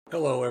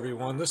Hello,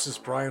 everyone. This is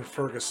Brian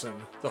Ferguson,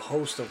 the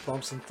host of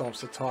Bumps and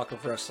Thumps, the talk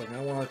of wrestling.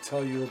 I want to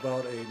tell you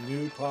about a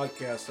new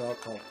podcast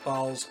out called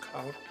Falls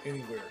Count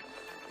Anywhere.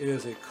 It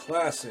is a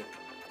classic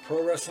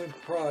pro wrestling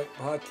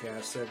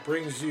podcast that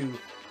brings you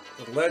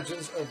the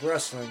legends of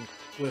wrestling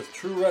with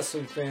true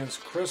wrestling fans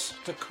Chris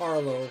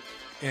DiCarlo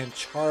and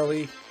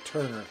Charlie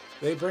Turner.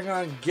 They bring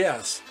on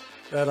guests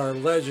that are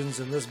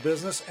legends in this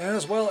business, and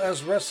as well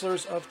as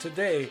wrestlers of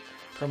today,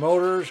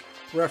 promoters,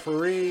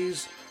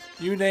 referees,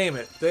 you name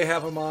it, they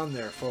have them on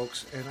there,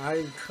 folks. And I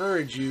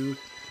encourage you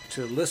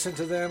to listen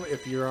to them.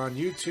 If you're on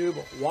YouTube,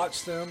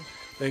 watch them.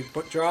 They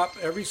drop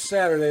every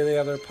Saturday. They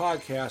have their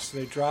podcast.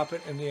 They drop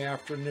it in the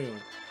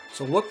afternoon.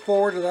 So look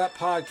forward to that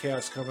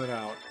podcast coming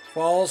out.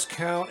 Falls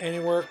Count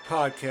Anywhere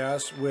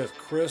podcast with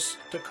Chris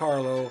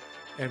DiCarlo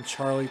and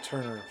Charlie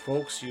Turner.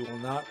 Folks, you will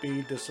not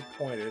be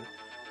disappointed.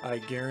 I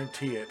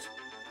guarantee it.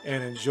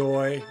 And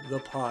enjoy the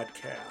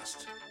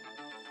podcast.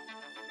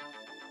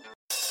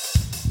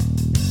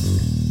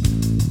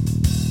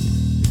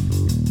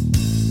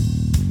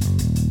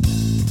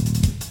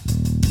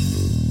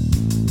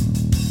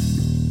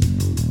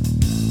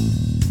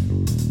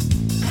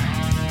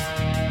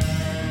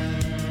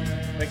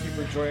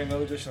 Joining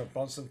another edition of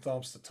Bumps and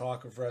Thumps, the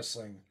talk of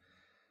wrestling.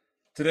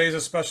 Today's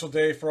a special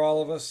day for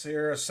all of us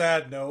here, a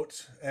sad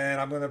note, and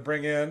I'm going to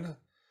bring in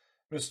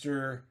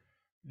Mr.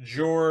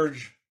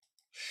 George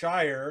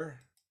Schire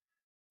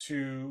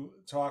to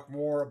talk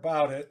more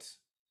about it.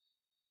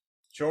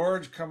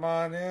 George, come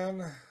on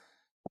in.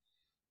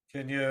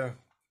 We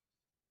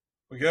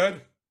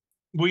good?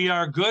 We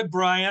are good,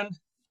 Brian.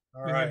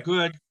 All right. We're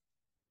good.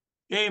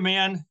 Hey,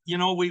 man,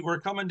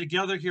 we're coming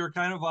together here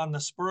kind of on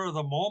the spur of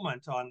the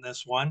moment on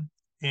this one.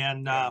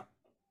 And,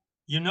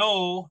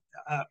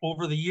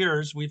 over the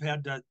years, we've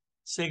had to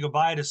say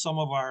goodbye to some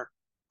of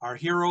our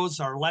heroes,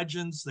 our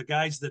legends, the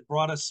guys that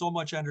brought us so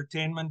much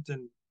entertainment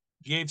and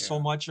gave so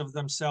much of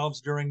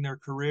themselves during their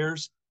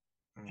careers.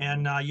 Mm-hmm.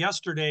 And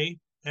yesterday,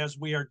 as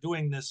we are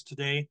doing this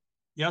today,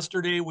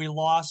 we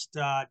lost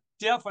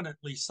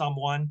definitely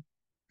someone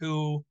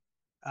who,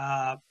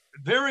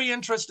 very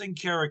interesting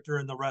character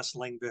in the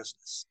wrestling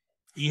business.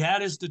 He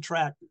had his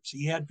detractors.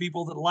 He had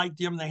people that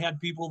liked him. They had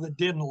people that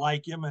didn't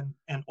like him.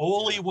 And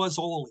Ole was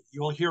Ole.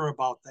 You'll hear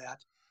about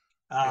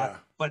that.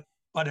 But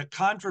a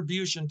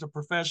contribution to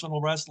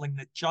professional wrestling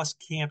that just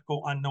can't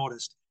go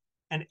unnoticed.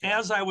 And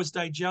as I was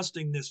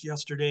digesting this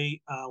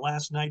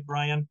last night,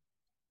 Brian,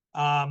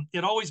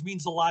 it always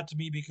means a lot to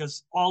me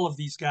because all of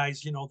these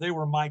guys, they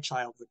were my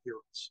childhood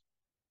heroes.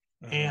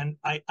 Mm-hmm. And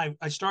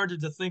I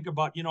started to think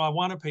about, I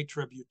want to pay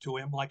tribute to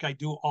him like I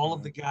do all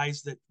of the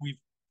guys that we've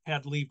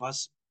had leave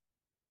us.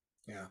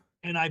 Yeah.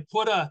 And I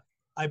put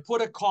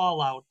a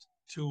call out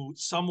to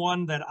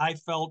someone that I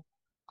felt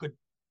could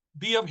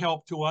be of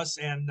help to us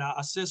and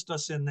assist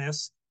us in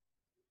this.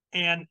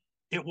 And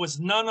it was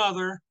none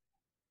other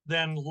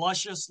than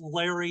Luscious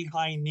Larry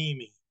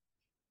Hynemi,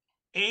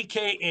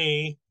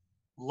 a.k.a.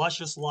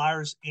 Luscious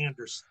Lars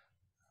Anderson.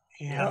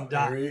 And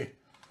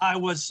I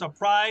was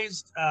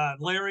surprised.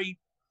 Larry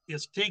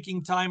is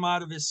taking time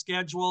out of his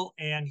schedule,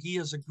 and he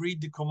has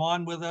agreed to come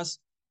on with us.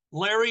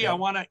 Larry, I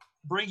want to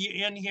bring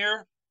you in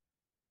here.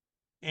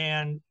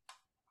 And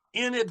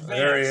in advance,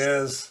 there he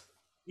is.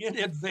 In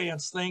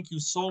advance, thank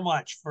you so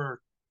much for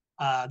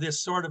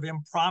this sort of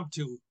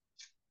impromptu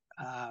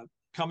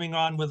coming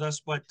on with us.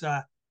 But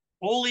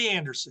Ole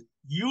Anderson,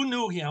 you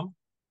knew him,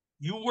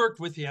 you worked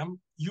with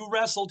him, you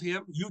wrestled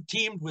him, you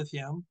teamed with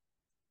him,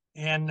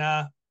 and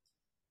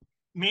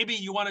maybe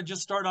you want to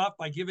just start off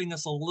by giving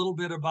us a little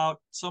bit about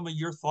some of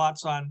your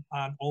thoughts on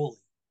Ole.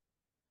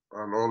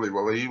 On Ole,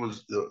 well, he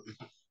was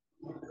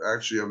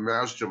actually a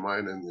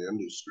mastermind in the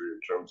industry in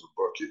terms of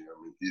booking.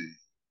 I mean,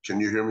 can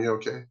you hear me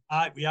okay?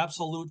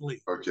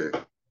 Absolutely. Okay.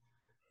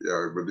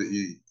 Yeah, but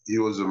he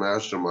was a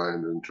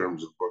mastermind in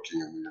terms of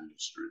booking in the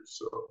industry.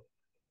 So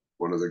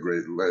one of the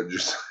great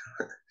legends,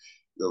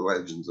 the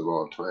legends of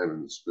all time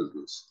in this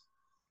business.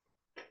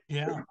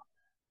 Yeah.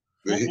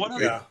 Go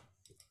ahead.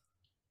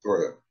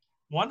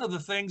 One of the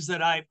things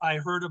that I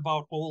heard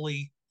about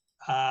Ole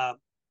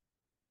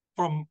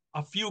from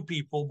a few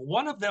people,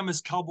 one of them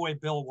is Cowboy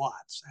Bill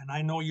Watts. And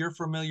I know you're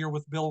familiar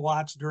with Bill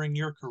Watts during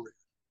your career.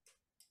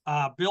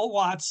 Bill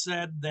Watts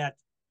said that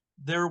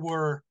there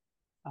were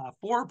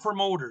four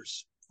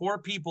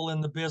people in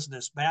the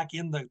business back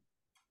in the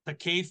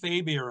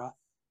kayfabe era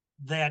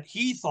that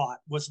he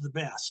thought were the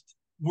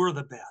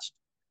best.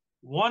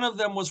 One of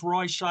them was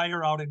Roy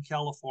Schire out in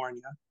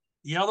California.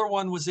 The other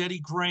one was Eddie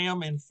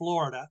Graham in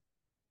Florida.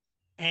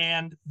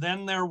 And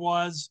then there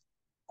was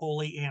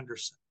Ole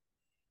Anderson.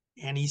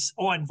 And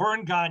and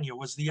Vern Gagne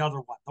was the other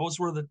one. Those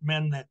were the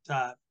men that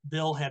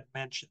Bill had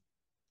mentioned.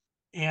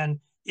 And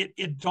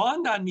it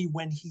dawned on me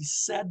when he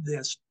said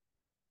this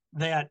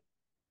that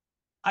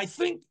I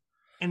think,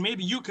 and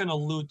maybe you can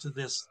allude to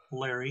this,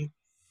 Larry,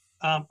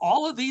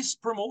 all of these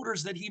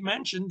promoters that he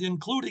mentioned,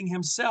 including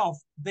himself,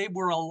 they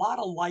were a lot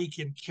alike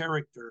in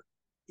character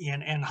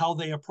and how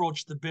they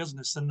approached the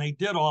business. And they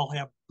did all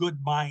have good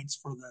minds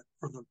for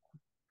the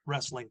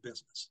wrestling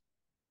business.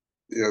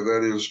 Yeah,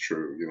 that is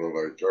true.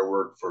 Like I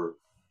worked for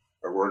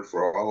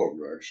all of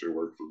them actually. I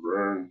worked for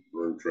Vern.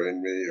 Vern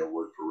trained me. I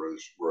worked for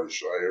Roy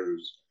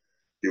Shires.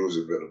 He was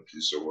a bit of a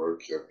piece of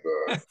work. And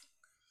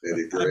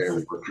Eddie I've Graham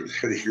heard, worked with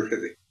Eddie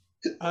Graham.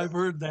 I've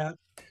heard that.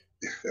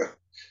 Yeah.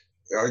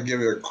 I'll give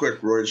you a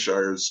quick Roy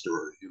Shires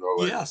story.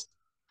 Like Yes.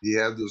 he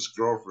had this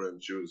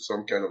girlfriend. She was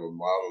some kind of a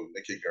model,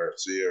 Nikki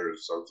Garcia or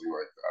something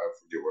like that. I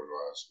forget what her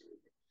last name was.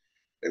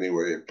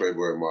 Anyway,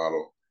 Playboy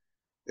model.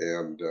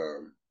 And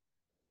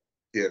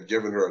he had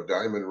given her a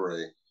diamond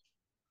ring,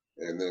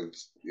 and then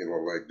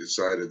like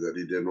decided that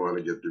he didn't want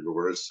to get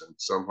divorced, and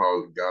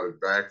somehow got it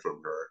back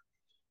from her.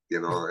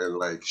 And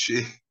like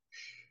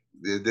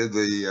they did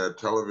the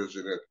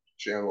television at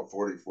Channel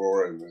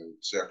 44 in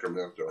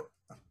Sacramento,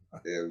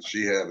 and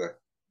she had a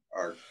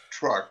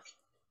truck,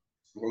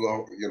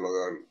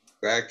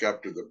 back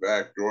up to the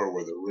back door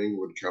where the ring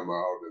would come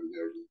out,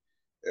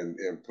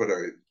 and put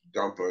a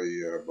dump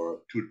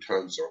about 2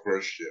 tons of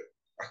horse shit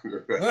on the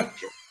back.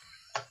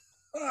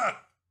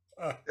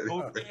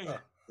 Okay.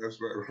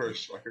 That's my horse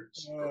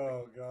shires.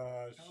 Oh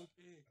gosh.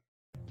 Okay.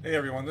 Hey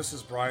everyone, this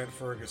is Brian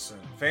Ferguson.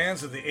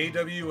 Fans of the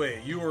AWA,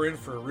 you are in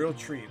for a real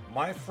treat.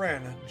 My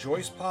friend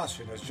Joyce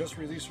Poston has just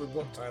released her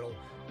book titled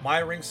My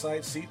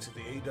Ringside Seat to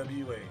the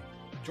AWA.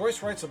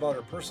 Joyce writes about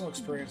her personal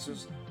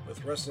experiences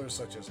with wrestlers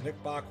such as Nick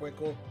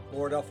Bockwinkel,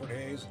 Lord Alfred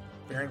Hayes,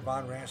 Baron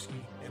Von Raschke,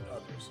 and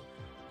others.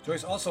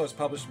 Joyce also has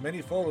published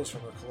many photos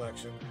from her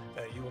collection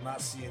that you will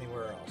not see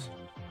anywhere else.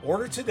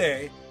 Order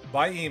today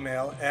by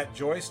email at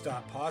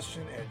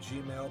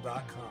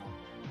joyce.poston@gmail.com.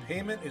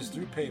 Payment is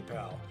through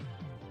PayPal.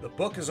 The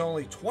book is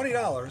only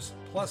 $20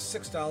 plus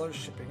 $6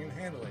 shipping and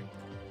handling.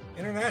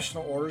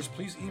 International orders,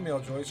 please email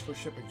Joyce for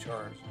shipping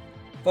charge.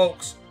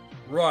 Folks,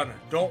 run,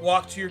 don't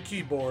walk to your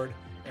keyboard,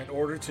 and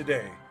order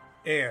today.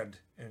 And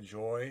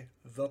enjoy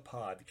the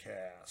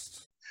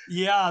podcast.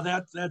 Yeah,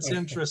 that's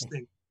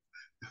interesting.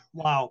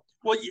 Wow.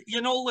 Well,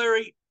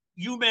 Larry,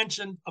 you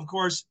mentioned, of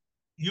course,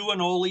 you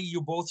and Ole,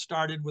 you both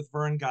started with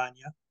Vern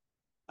Gagne.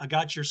 I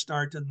got your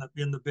start in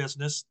the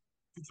business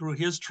through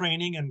his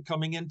training and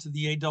coming into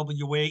the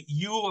AWA.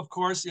 You, of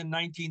course, in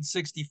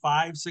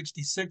 1965,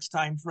 66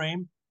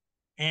 timeframe,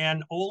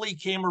 and Ole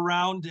came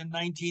around in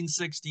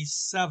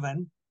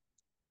 1967,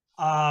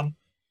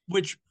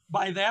 which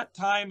by that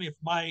time, if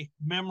my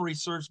memory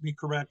serves me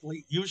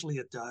correctly, usually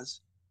it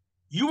does,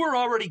 you were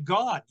already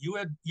gone. You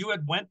had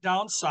went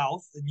down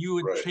south, and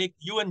Right.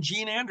 you and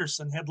Gene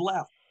Anderson had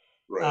left.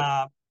 Right.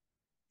 Uh,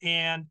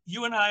 and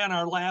you and I, on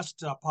our last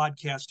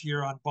podcast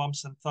here on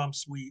Bumps and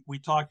Thumps, we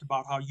talked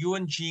about how you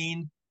and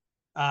Gene,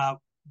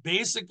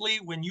 basically,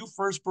 when you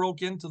first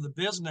broke into the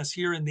business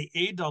here in the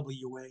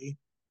AWA,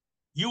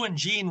 you and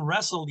Gene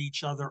wrestled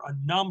each other a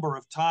number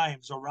of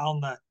times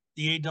around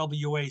the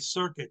AWA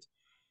circuit.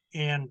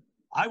 And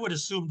I would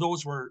assume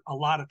those were a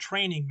lot of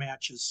training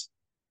matches.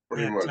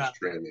 Pretty That much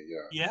training,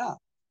 yeah. Yeah.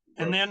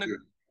 And But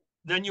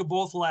then you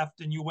both left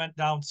and you went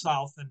down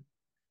south, and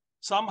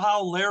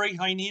somehow Larry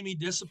Heinemi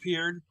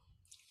disappeared,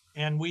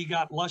 and we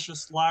got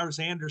Luscious Lars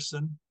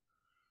Anderson,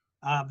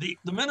 the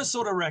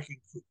Minnesota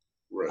Wrecking Crew.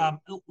 right.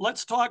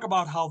 Let's talk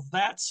about how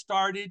that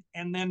started,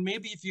 and then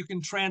maybe if you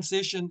can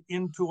transition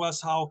into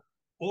us how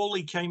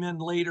Ole came in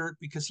later,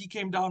 because he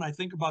came down, I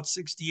think, about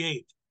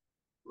 68.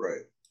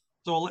 Right.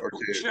 So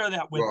Okay. share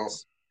that with Well,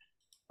 us.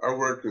 I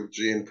worked with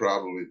Gene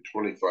probably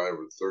 25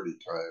 or 30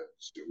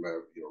 times in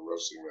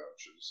wrestling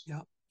matches.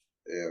 Yeah.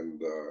 And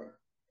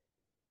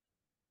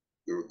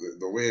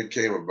the way it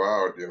came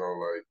about,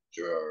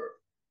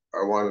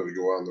 I wanted to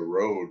go on the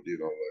road,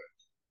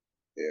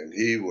 and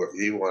he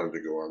wanted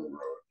to go on the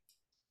road,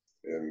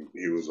 and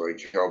he was like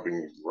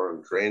helping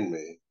Vern train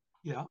me.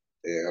 Yeah.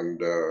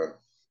 And I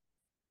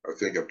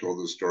think I've told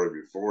this story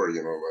before,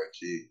 like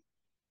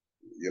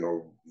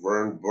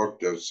Vern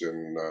booked us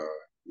in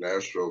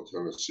Nashville,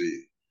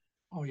 Tennessee.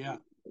 Oh, yeah.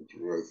 With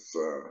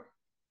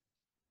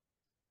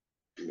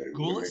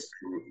Goulas?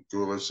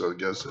 Goulas, I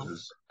guess it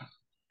is.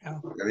 Yeah.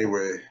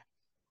 Anyway,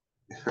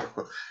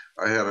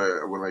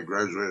 when I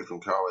graduated from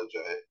college,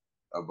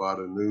 I bought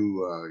a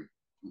new,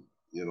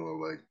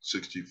 like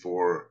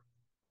 64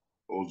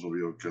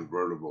 Oldsmobile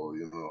convertible,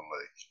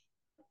 like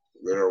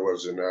there I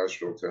was in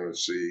Nashville,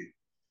 Tennessee.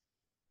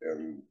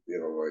 And,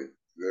 like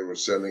they were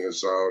sending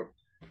us out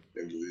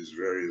into these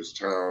various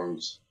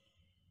towns,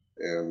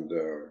 and,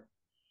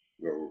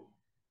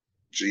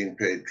 Gene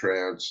paid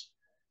trans,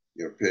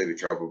 paid a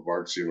couple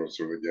bucks, for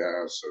the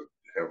gas.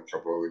 I'd have a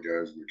couple other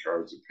guys in the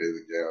cars to pay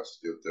the gas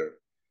to get there.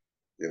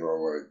 It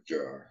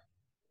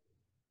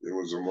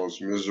was the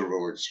most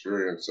miserable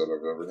experience that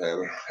I've ever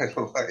had in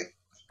my life.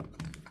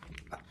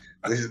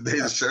 They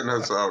sent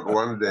us out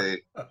one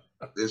day.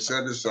 They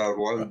sent us out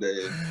one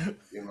day,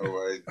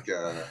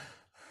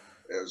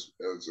 as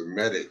a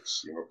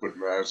medics, put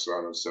masks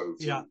on and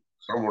sent us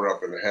somewhere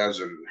up in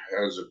Hazard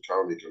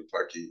County,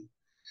 Kentucky.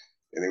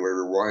 Anyway,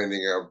 we're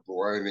winding up.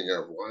 Where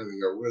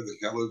the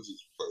hell is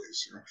this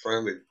place?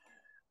 Finally,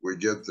 we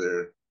get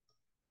there.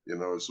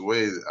 It's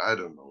way, I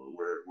don't know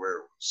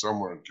where,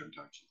 somewhere in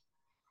Kentucky.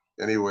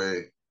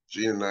 Anyway,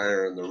 Gene and I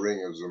are in the ring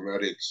as the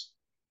medics,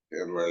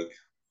 and like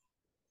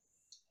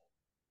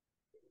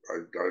I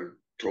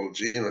told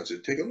Gene, I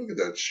said, take a look at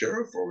that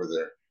sheriff over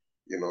there.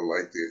 You know,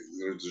 like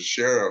there's a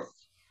sheriff,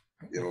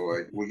 you know,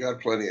 like we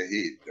got plenty of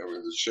heat. I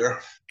mean,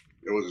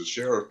 there was a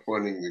sheriff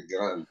pointing the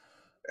gun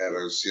at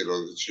us, you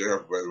know, the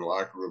sheriff by the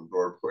locker room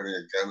door pointing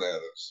a gun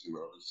at us, you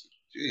know. I said,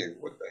 gee,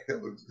 what the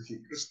hell?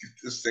 Let's get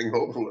this thing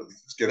over with.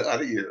 Let's get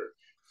out of here,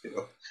 you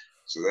know.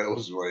 So that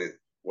was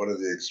one of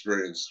the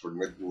experiences with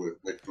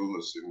Nick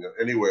Poulos. And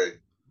anyway,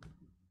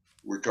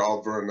 we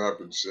called Vern up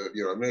and said,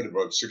 you know, I made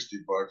about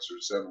 $60 or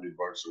 $70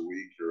 a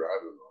week, or I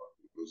don't know.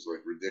 It was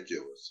like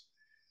ridiculous,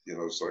 you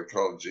know. So I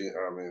called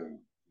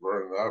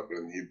Vern up,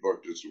 and he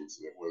booked us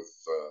with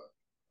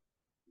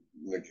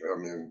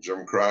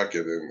Jim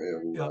Crockett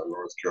in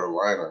North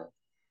Carolina,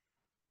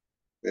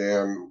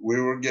 and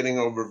we were getting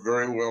over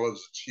very well as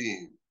a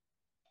team.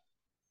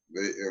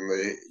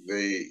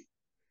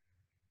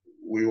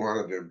 We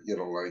wanted to, you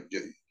know, like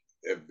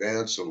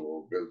advance a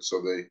little bit,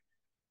 so they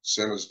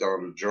sent us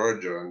down to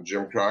Georgia, and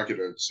Jim Crockett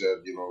had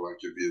said, you know,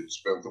 like if he had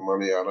spent the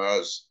money on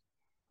us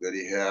that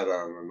he had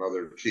on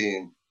another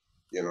team,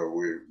 you know,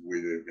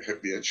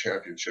 we'd be a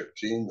championship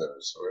team there.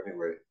 So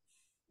anyway,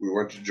 we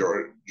went to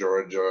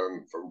Georgia,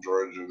 and from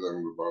Georgia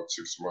then about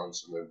 6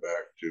 months, and then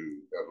back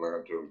to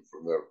Atlanta. And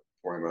from that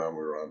point on,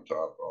 we were on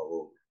top all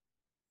over.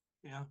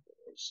 Yeah.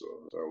 So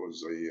that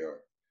was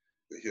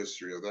the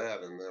history of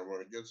that. And then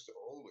when it gets to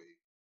Ole,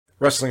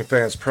 wrestling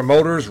fans,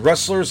 promoters,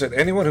 wrestlers, and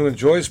anyone who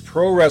enjoys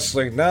pro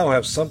wrestling now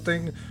have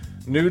something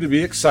new to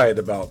be excited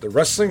about. The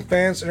Wrestling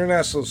Fans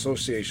International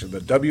Association, the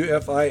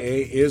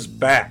WFIA, is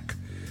back.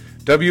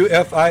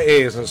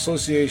 WFIA is an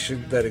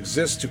association that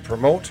exists to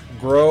promote,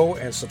 grow,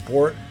 and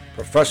support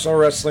professional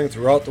wrestling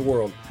throughout the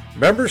world.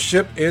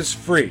 Membership is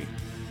free.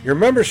 Your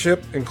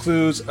membership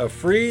includes a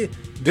free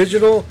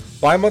digital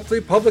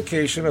bi-monthly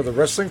publication of the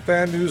Wrestling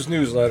Fan News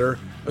newsletter,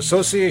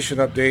 association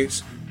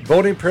updates,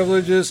 voting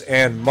privileges,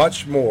 and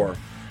much more.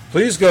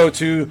 Please go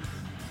to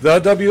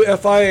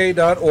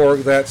thewfia.org,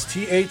 that's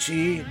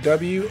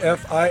THEWFIA.org,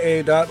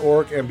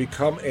 and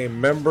become a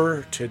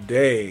member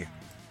today.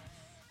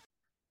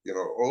 You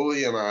know,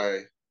 Ole and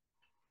I,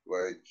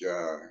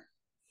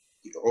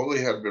 Ole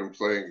had been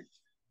playing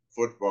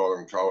football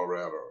in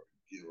Colorado,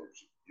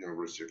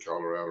 University of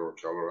Colorado or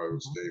Colorado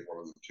State,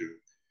 one of the two.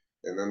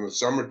 And in the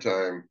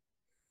summertime,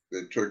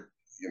 they took,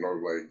 you know,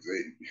 like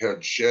they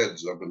had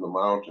sheds up in the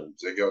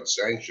mountains. They got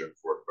sanctioned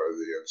for it by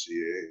the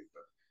NCAA.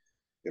 But,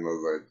 you know,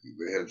 like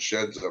they had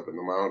sheds up in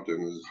the mountains,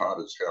 it was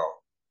hot as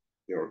hell,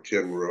 you know,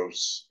 tin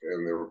roofs,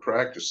 and they were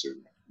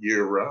practicing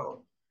year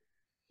round,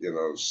 you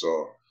know.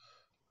 So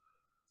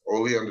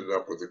Ole ended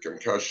up with a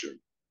concussion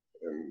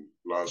and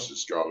lost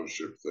his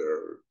scholarship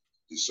there,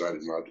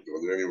 decided not to go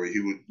there. Anyway, he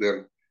would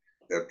then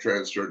have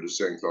transferred to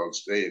St. Cloud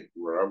State,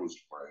 where I was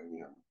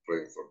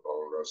playing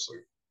football and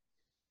wrestling.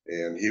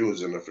 And he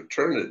was in a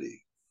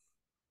fraternity,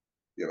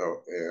 you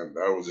know, and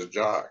I was a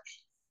jock.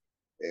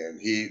 And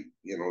he,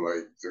 you know,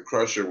 like the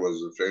Crusher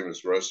was a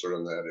famous wrestler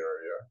in that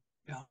area.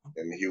 Yeah.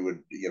 And he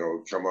would, you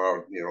know, come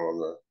out, you know,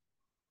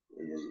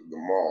 in the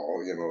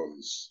mall, you know,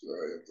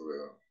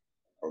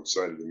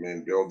 outside of the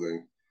main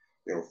building,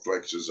 you know,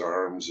 flex his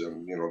arms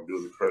and, you know,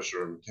 do the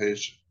Crusher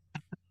imitation.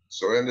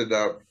 So ended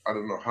up, I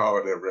don't know how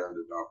it ever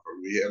ended up,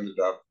 but we ended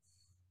up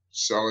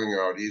selling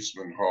out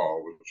Eastman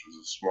Hall, which was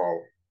a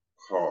small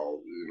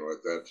hall, you know,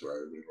 at that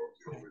time, you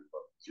know, only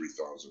about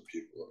 3,000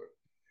 people in it.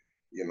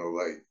 You know,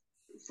 like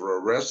for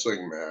a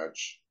wrestling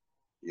match,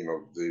 you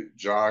know, the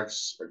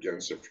jocks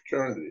against a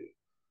fraternity,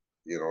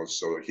 you know,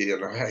 so he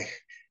and I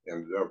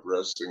ended up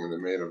wrestling in the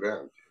main event,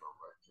 you know,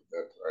 like at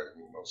that time,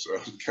 you know, so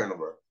it was kind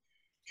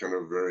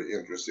of very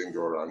interesting go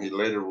around. He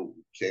later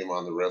came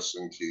on the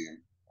wrestling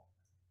team,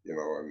 you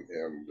know,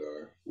 and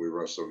we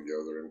wrestled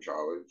together in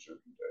college. And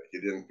he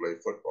didn't play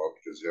football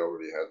because he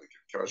already had the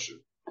concussion,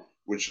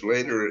 which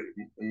later,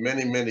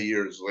 many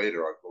years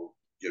later, I'll go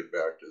get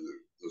back to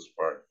this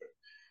part, but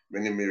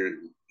many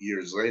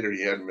years later,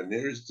 he had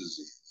Meniere's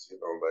disease, you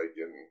know, like,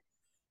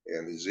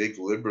 and his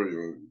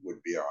equilibrium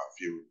would be off.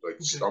 He would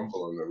like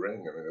stumble in the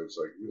ring. I mean, it was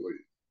like really,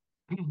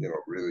 you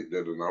know, really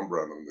did a number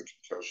on him, the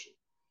concussion.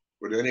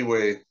 But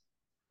anyway,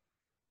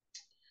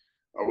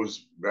 I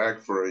was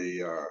back for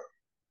a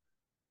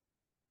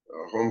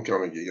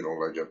homecoming, you know,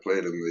 like I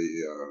played in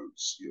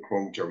the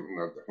homecoming,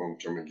 not the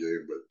homecoming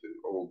game, but the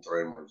old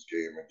timers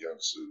game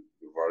against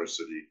the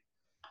varsity,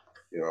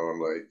 you know,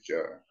 and like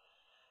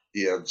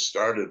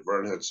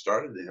Vern had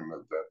started him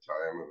at that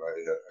time, and I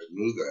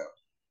knew that.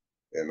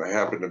 And I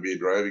happened to be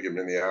driving in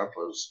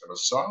Minneapolis, and I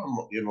saw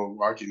him, you know,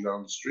 walking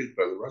down the street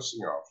by the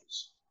wrestling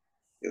office,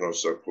 you know,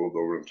 so I pulled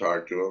over and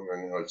talked to him,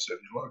 and, you know, I said,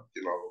 look,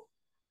 you know,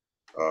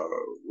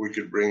 we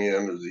could bring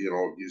in, you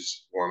know,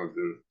 he's wanted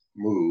to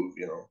move,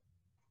 you know,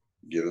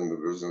 get into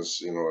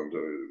business, you know,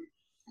 into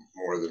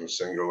more than a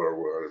single or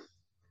whatever,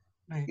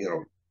 you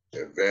know,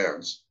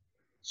 advance.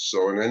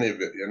 So in any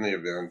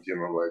event, you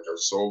know, like I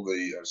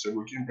said,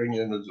 we can bring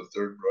in as a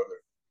third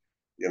brother,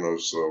 you know,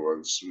 so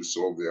we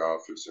sold the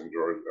office in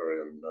Georgia,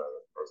 in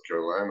North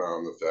Carolina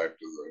on the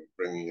fact of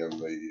bringing in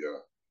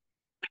the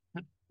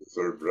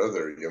third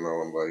brother, you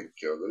know, and like,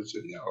 they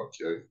said, yeah,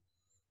 okay.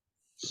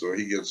 So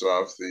he gets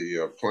off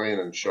the plane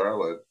in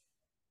Charlotte,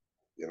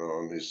 you know,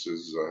 and he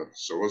says,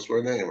 "So what's my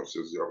name?" I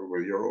says,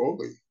 "Well, you're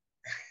Ole."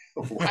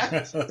 What?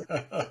 I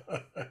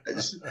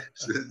just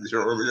said,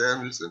 "You're Ole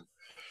Anderson."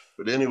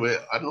 But anyway,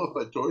 I don't know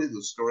if I told you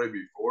the story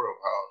before of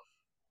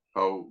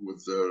how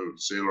with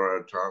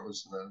Sailor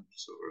Thomas and then.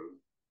 So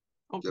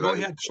go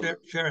ahead, share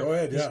it. Go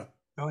ahead, yeah.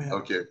 Go ahead.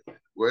 Okay.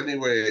 Well,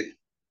 anyway,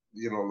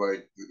 you know,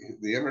 like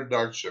the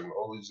introduction,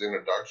 Ole's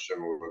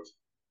introduction was,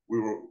 we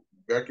were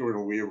Becker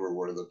and Weaver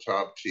were the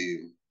top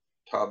team,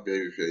 top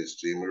babyface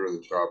team. We were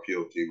the top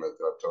heel team at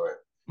that time,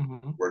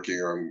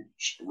 working on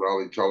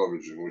Raleigh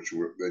television,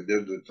 they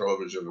did the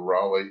television in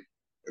Raleigh,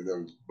 and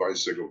then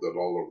Bicycle did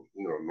all of,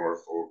 you know,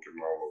 Norfolk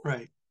and all of.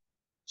 Right.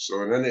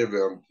 So in any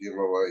event, you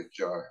know, like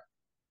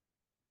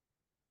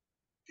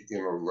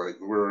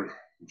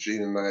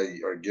Gene and I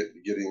are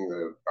getting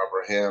the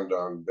upper hand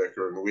on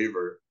Becker and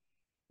Weaver,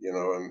 you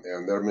know,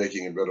 and they're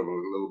making a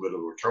little bit of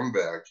a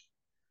comeback,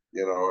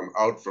 you know, and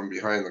out from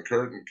behind the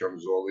curtain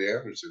comes Ole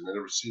Anderson. I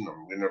never seen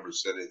him. We never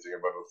said anything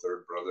about a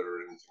third brother or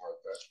anything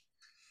like that.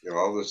 You know,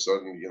 all of a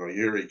sudden, you know,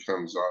 here he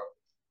comes out,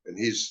 and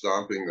he's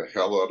stomping the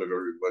hell out of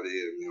everybody,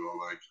 and you know,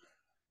 like,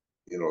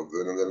 you know,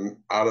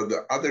 then out of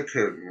the other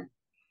curtain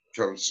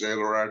comes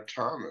Sailor Art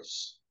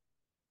Thomas,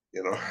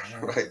 you know,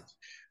 like.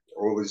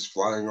 Ole's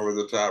flying over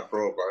the top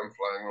rope. I'm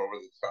flying over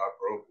the top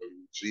rope,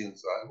 and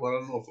Gene's. Well, I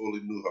don't know if Ole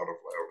knew how to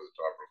fly over the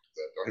top rope at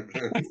that time,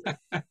 but anyway,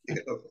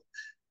 you know,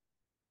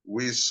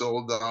 we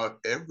sold out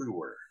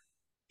everywhere.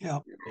 Yeah,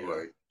 you know,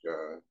 like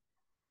it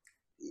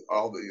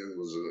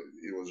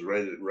was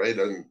right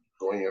on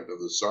going into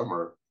the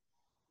summer,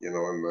 you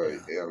know, and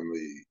the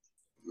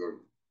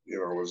you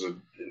know, it was a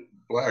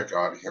black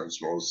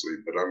audience mostly,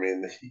 but I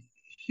mean,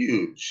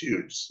 huge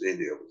stadiums,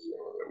 you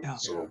know,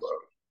 that sold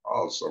out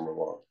all summer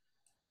long.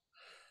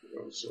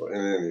 So in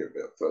any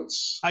event,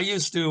 that's. I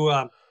used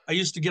to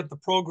get the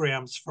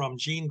programs from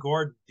Gene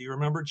Gordon. Do you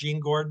remember Gene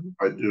Gordon?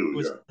 I do. He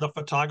was the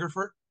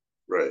photographer.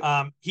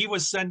 Right. He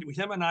was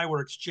him and I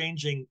were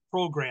exchanging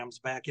programs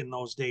back in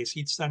those days.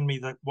 He'd send me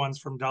the ones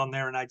from down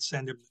there, and I'd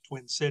send him the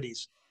Twin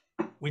Cities.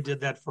 We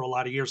did that for a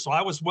lot of years, so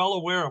I was well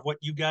aware of what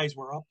you guys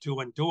were up to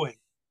and doing,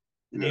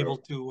 and able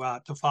to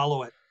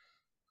follow it.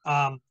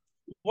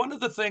 One of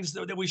the things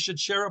that we should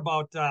share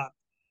about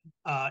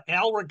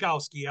Alan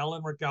Rogowski,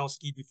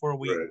 before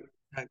we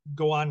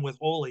go on with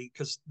Ole,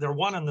 because they're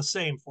one and the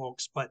same,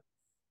 folks. But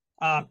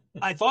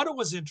I thought it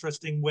was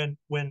interesting when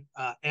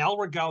Al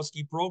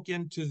Rogowski broke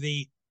into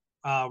the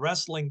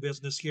wrestling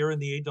business here in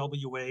the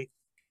AWA.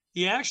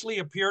 He actually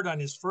appeared on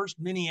his first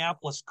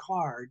Minneapolis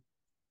card,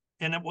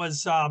 and it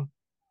was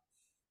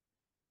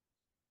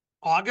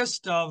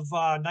August of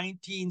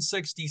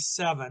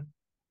 1967,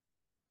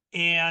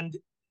 and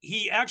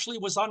he actually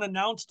was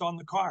unannounced on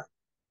the card.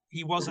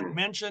 He wasn't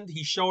mentioned.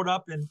 He showed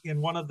up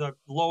in one of the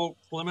low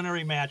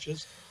preliminary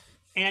matches,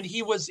 and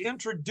he was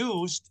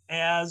introduced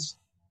as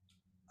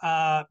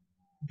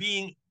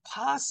being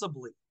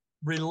possibly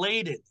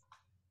related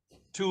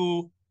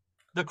to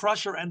the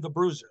Crusher and the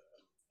Bruiser.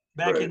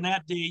 Back in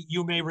that day,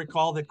 you may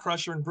recall that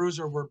Crusher and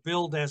Bruiser were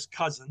billed as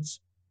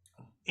cousins,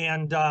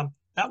 and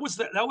that was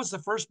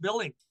the first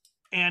billing.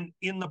 And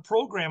in the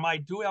program, I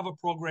do have a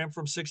program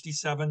from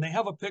 '67. They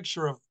have a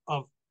picture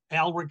of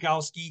Al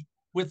Rogowski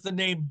with the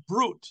name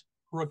Brute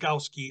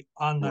Rogowski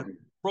on the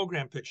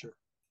program picture.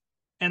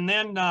 And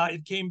then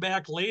it came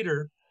back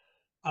later,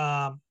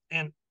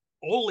 and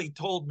Ole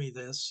told me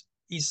this.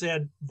 He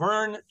said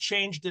Vern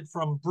changed it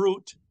from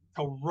Brute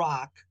to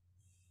Rock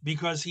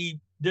because he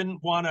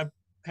didn't want to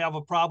have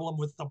a problem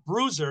with the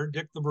Bruiser,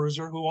 Dick the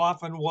Bruiser, who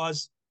often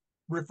was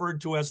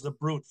referred to as the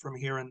Brute from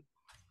here in,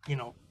 you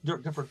know,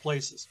 different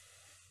places.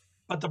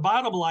 But the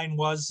bottom line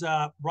was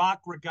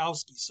Rock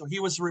Rogowski. So he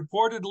was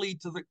reportedly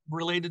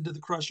related to the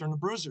Crusher and the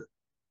Bruiser.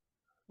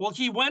 Well,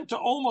 he went to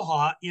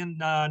Omaha in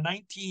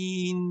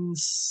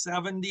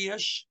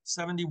 1970-ish,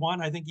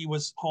 71. I think he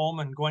was home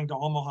and going to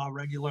Omaha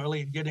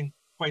regularly and getting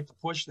quite the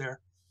push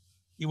there.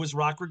 He was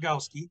Rock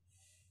Rogowski.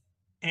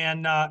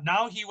 And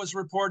now he was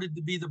reported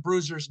to be the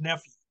Bruiser's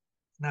nephew.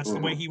 And that's the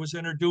way he was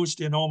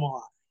introduced in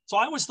Omaha. So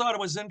I always thought it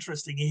was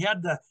interesting. He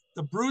had the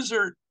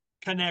Bruiser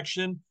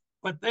connection,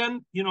 but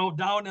then, you know,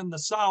 down in the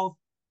South,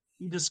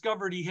 he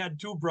discovered he had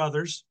two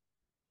brothers.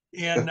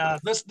 And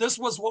this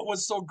was what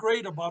was so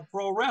great about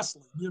pro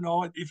wrestling. You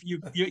know, if you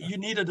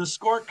needed a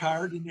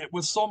scorecard, and it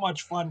was so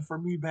much fun for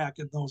me back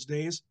in those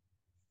days.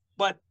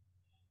 But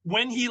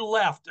when he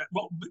left,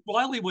 well,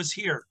 while he was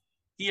here,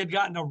 he had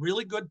gotten a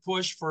really good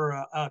push for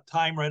a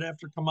time right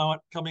after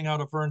coming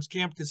out of Vern's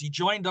camp, because he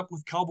joined up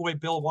with Cowboy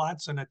Bill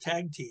Watson, a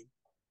tag team.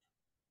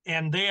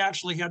 And they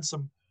actually had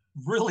some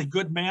really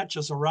good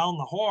matches around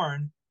the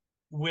horn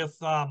with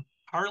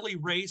Harley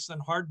Race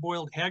and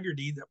Hardboiled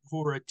Haggerty,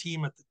 who were a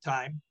team at the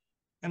time.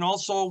 And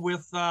also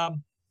with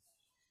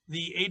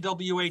the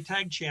AWA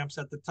tag champs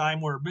at the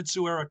time were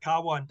Mitsu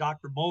Arakawa and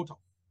Dr. Moto.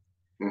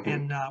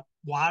 And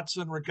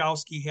Watson,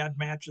 Rogowski had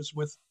matches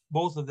with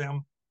both of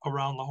them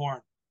around the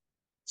horn.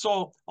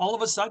 So all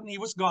of a sudden he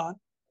was gone.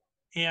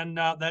 And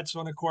that's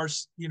when, of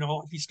course, you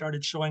know, he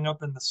started showing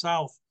up in the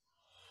South.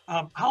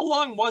 How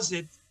long was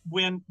it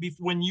when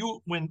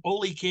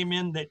Ole came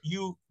in that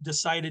you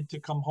decided to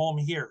come home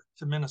here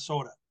to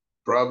Minnesota?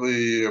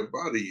 Probably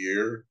about a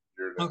year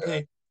and a half,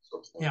 Okay,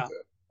 something like yeah,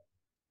 that.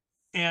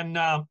 and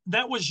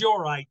that was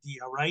your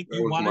idea, right? That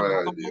You was wanted my to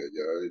come idea. home?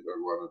 Yeah, I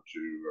wanted to.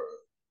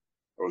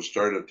 I was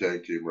starting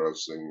tag team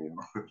wrestling,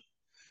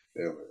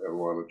 you know, and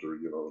wanted to,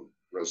 you know,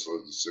 wrestle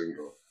as a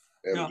single.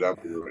 Yeah. Ended up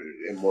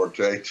in more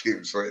tag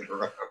teams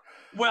later on.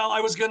 Well,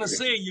 I was going to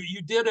say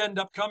you did end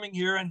up coming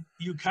here, and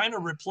you kind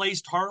of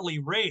replaced Harley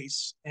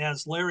Race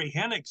as Larry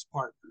Hennig's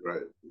partner.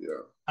 Right.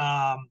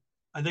 Yeah.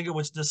 I think it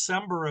was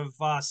December of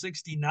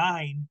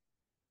 '69.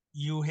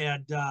 You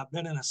had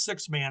been in a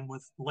 6-man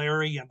with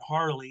Larry and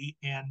Harley,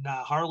 and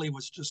Harley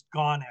was just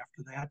gone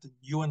after that, and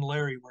you and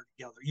Larry were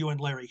together. You and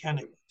Larry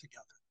Hennig were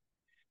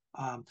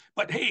together.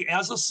 But hey,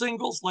 as a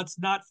singles, let's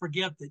not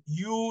forget that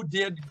you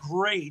did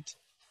great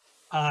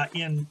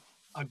in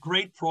a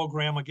great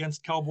program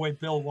against Cowboy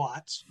Bill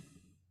Watts,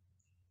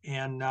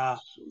 and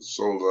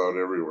Sold out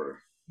everywhere.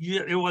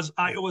 yeah, it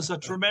was a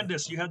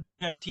tremendous. You had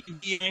that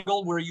TV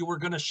angle where you were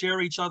going to share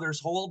each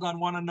other's hold on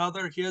one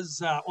another.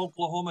 His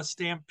Oklahoma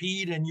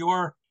Stampede and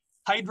your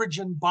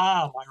hydrogen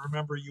bomb. I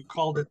remember you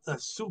called it the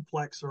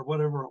suplex or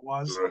whatever it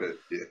was. Right.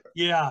 Yeah.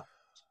 Yeah,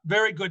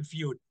 very good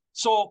feud.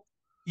 So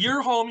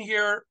you're home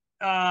here.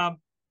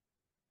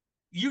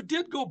 You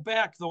did go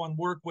back though and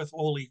work with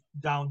Ole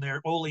down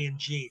there, Ole and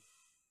Gene.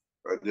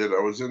 I did. I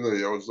was living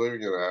in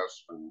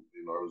Aspen.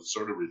 You know, I was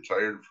sort of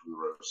retired from the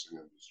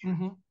wrestling industry.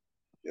 Mm-hmm.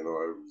 You know,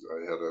 I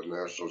had a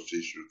national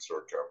t-shirt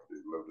store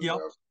company, lived in Yep.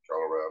 Aspen,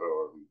 Colorado,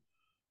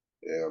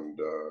 and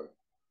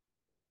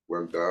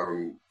went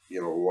down.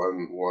 You know,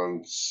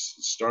 one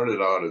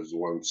started out as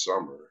one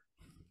summer.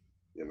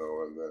 You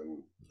know, and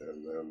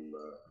then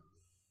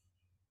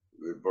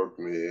they booked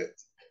me,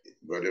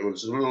 but it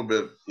was a little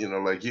bit. You know,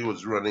 like he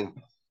was running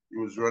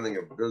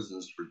a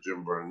business for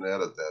Jim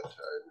Barnett at that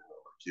time. You know,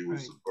 like he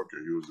was the booker,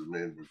 he was the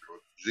main booker.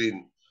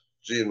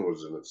 Gene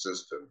was an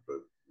assistant,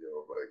 but you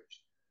know, like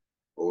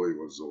Ole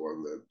was the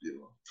one that, you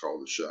know,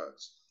 called the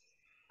shots.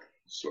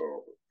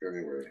 So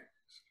anyway,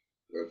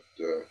 that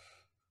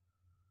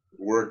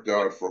worked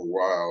out for a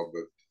while,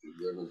 but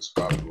then it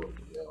stopped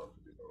working out.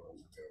 You know,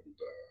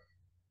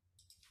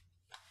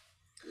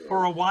 you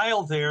For know, a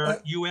while there,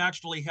 you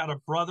actually had a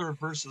brother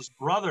versus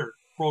brother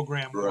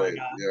program right? going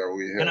on, Yeah,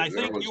 we and had I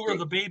think you were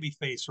the baby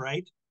face,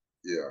 right?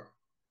 yeah.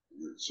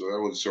 So that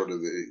was sort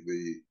of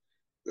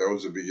that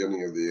was the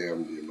beginning of the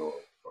end, you know,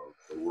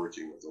 of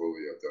working with Ole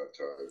at that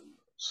time.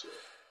 So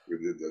we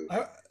did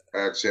the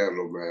axe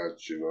handle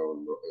match, you know,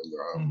 and the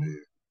Omni.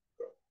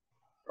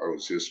 Mm-hmm. I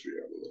was history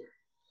out of there.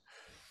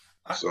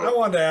 So I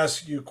wanted to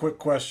ask you a quick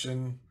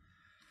question,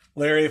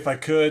 Larry, if I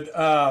could.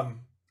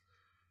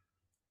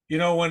 You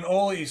know, when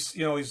Ole's,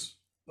 you know, he's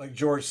like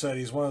George said,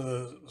 he's one of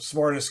the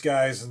smartest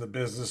guys in the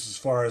business as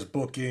far as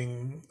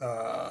booking.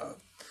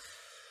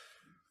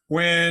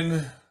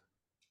 When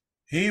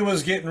he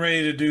was getting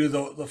ready to do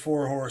the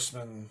Four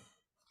Horsemen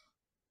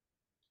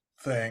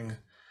thing,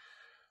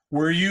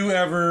 were you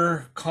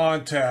ever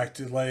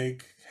contacted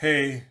like,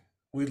 hey,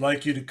 we'd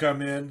like you to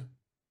come in?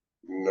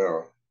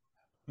 No.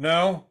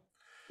 No?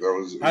 I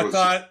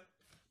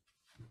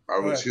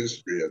was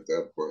history at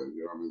that point.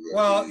 You know, I mean,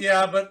 well,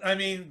 yeah, but I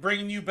mean,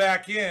 bringing you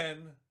back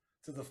in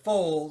to the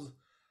fold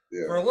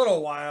for a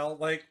little while,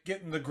 like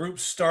getting the group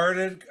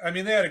started. I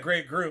mean, they had a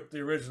great group, the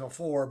original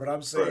 4, but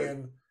I'm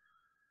saying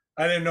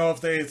I didn't know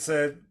if they had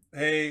said,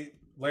 hey,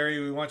 Larry,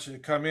 we want you to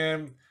come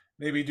in,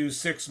 maybe do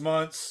 6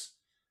 months.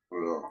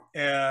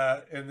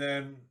 And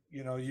then,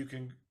 you know,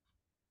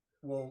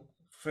 we'll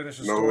finish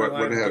the storyline.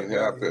 What had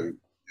happened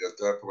at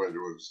that point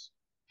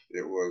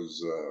it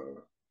was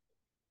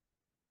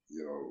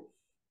you know,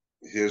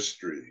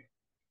 history.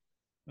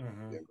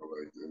 Mm-hmm. You know,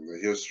 like, and the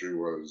history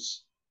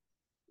was,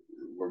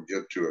 we'll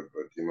get to it,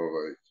 but you know,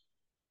 like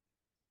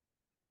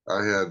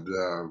I had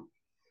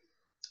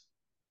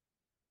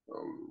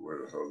where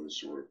the hell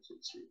this works?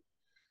 Let's see.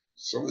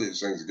 Some of these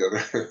things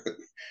gotta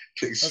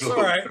take slow.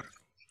 All right.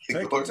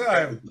 Take your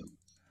time.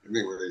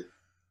 Anyway.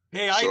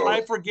 Hey,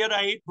 I forget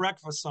I ate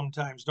breakfast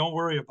sometimes. Don't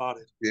worry about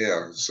it.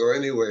 Yeah. So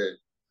anyway,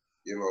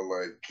 you know,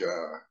 like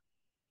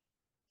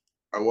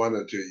I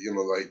wanted to, you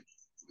know, like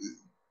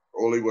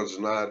Ole was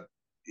not,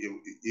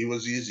 he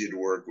was easy to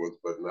work with,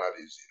 but not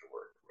easy to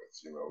work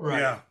with, you know. Like,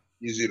 yeah.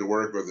 Easy to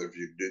work with if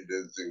you did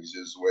things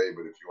his way,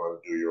 but if you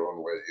want to do your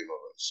own way, you know.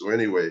 So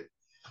anyway,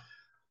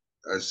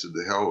 I said,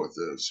 the hell with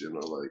this, you know,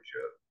 like,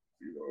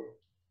 you know,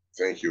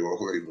 thank you,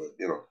 Ole, but,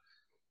 you know,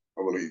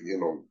 I'm going to, you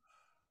know,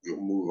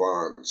 move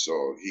on.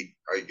 So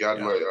I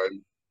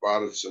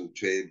bought some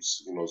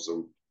tapes, you know,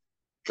 some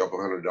couple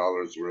 $100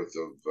 worth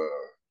of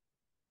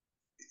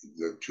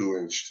the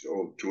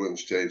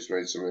 2-inch tapes,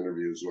 made some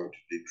interviews, went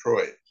to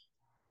Detroit.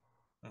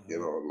 Mm-hmm. You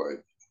know,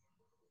 like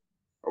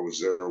I was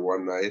there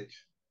one night,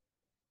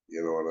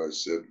 you know, and I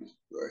said,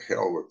 the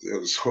hell with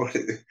this.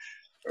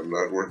 I'm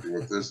not working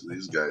with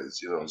these guys,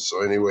 you know.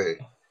 So anyway,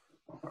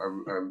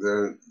 I'm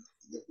there.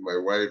 My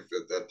wife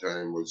at that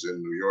time was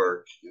in New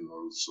York, you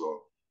know,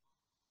 so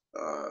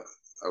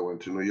I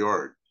went to New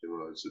York,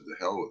 I said, the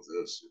hell with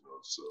this,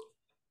 so.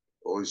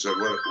 Oh, he said,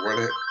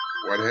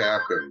 what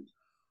happened?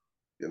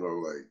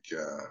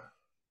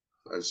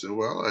 I said,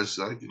 well, I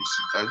said,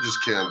 I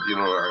just can't,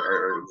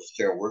 I just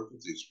can't work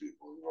with these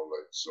people,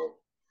 so.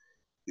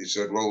 He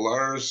said, well,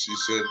 Lars, he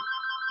said,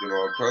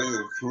 I'll tell you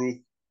the truth,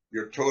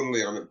 you're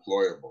totally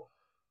unemployable.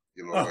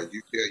 You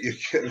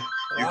can't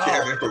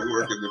ever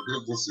work in the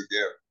business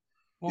again.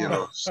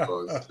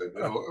 So I said,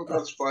 well,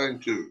 that's fine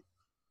too.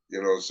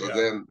 So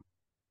then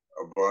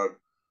about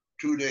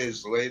 2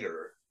 days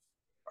later,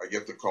 I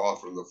get the call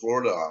from the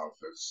Florida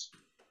office,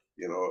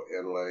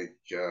 and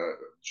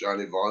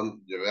Johnny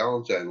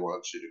Valentine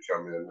wants you to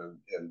come in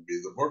and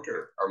be the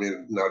booker. I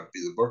mean, not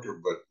be the booker,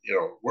 but,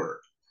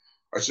 work.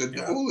 I said,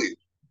 holy,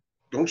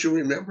 don't you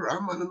remember?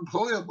 I'm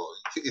unemployable.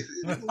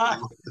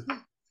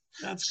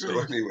 That's so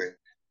great. Anyway,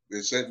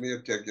 they sent me a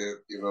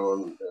ticket,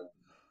 and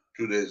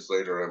 2 days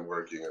later I'm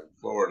working in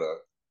Florida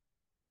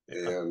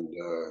and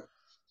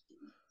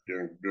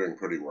doing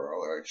pretty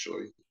well,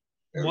 actually.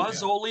 And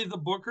was Ole the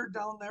booker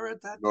down there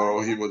at that time?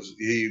 No,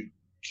 he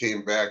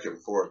came back and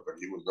forth, but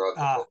he was not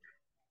the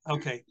booker.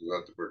 Okay. He was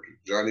not the booker.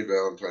 Johnny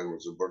Valentine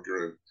was the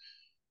booker, and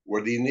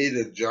what he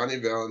needed, Johnny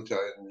Valentine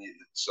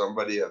needed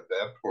somebody at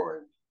that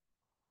point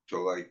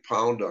to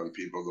pound on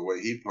people the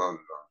way he pounded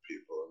on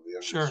people in the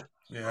industry. Sure.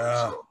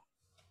 Yeah. So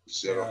he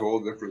set a whole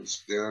different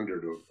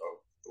standard of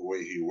the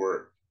way he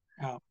worked.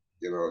 Yeah.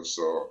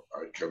 So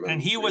I come in.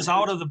 And he was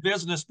out of the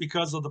business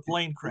because of the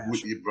plane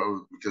crash.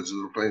 Because of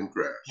the plane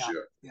crash,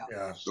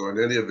 yeah. So in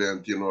any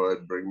event,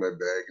 I'd bring my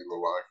bag in the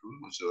locker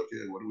room and say,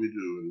 okay, what do we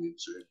do? And he'd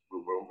say,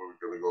 well, we're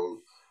going to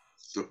go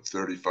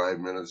 35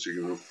 minutes, you're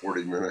going to do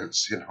 40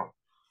 minutes,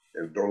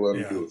 and don't let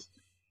him do it.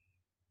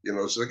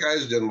 So the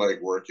guys didn't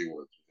like working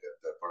with me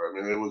at that point.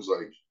 I mean, it was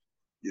like,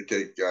 you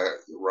take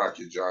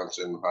Rocky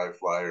Johnson, high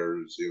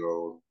flyers,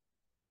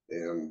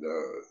 and,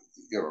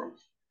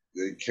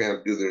 they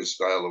can't do their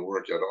style of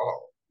work at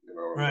all,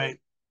 Right.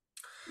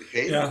 They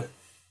hated it,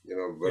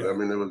 but I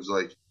mean, it was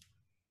like,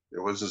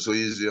 it wasn't so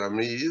easy on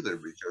me either,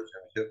 because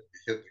you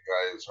hit the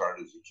guy as hard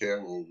as you can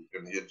and he's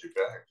going to hit you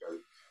back.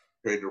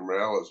 Pedro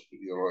Morales,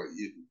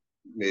 he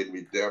made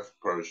me deaf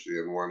partially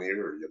in one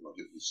ear, hit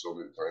me so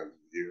many times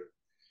a year.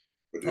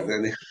 But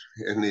in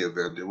any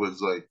event, it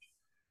was like,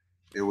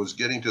 it was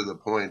getting to the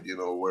point,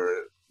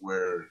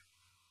 where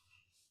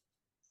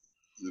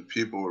the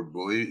people were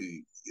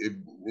believing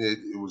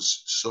it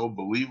was so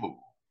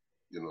believable,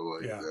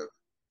 that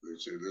they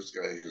say this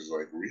guy is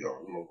like real.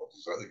 I don't know about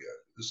this other guy.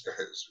 This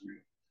guy is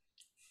real.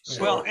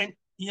 So, well, and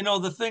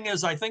the thing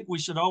is, I think we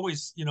should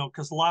always,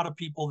 because a lot of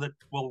people that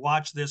will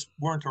watch this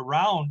weren't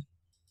around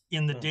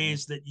in the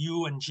days that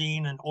you and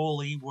Gene and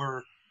Ole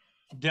were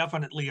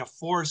definitely a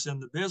force in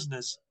the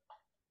business.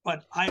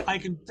 But I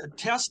can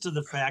attest to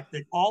the fact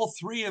that all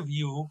three of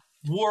you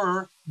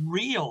were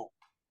real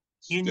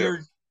in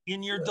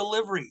your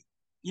delivery.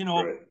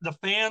 The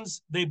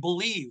fans, they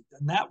believed,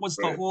 and that was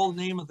the whole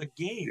name of the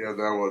game. Yeah,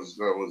 that was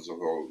the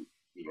whole,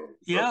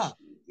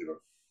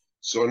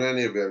 So in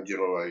any event,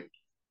 I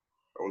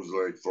was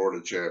like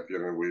Florida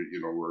champion, and we,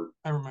 were.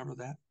 I remember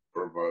that.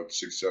 For about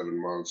 6-7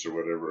 months or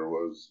whatever it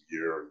was, a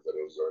year that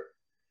it was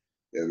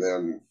there, and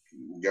then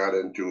got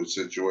into a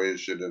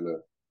situation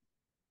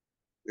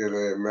in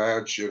a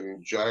match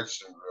in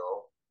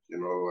Jacksonville,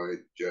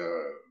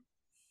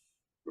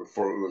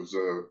 before it was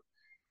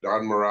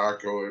Don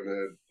Morocco in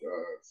it.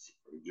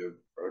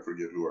 I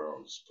forget who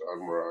else. Don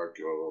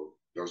Morocco,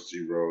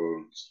 Dusty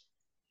Rhodes,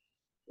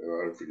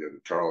 I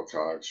forget Carl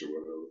Cox or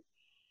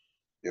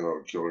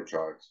whatever. Killer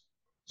Cox.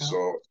 Yeah.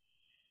 So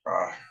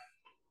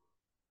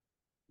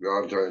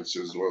Valentine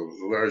says, well,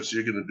 Lars,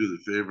 you're going to do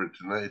the favorite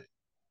tonight.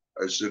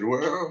 I said,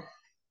 well,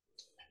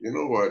 you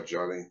know what,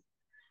 Johnny?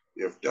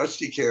 If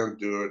Dusty can't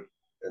do it,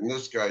 and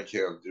this guy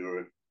can't do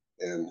it,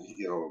 and,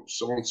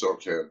 so-and-so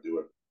can't do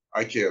it,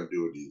 I can't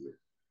do it either.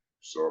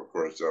 So, of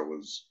course, that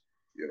was,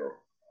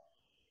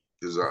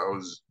 because I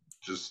was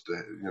just,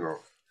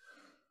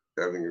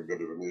 having a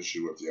bit of an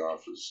issue with the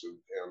office.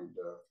 And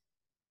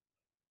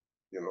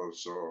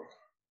so,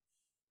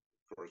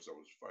 of course, I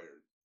was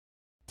fired.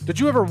 Did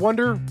you ever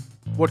wonder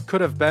what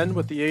could have been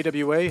with the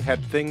AWA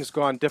had things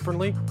gone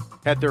differently?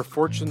 Had their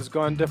fortunes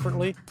gone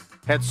differently?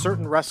 Had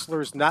certain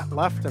wrestlers not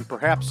left and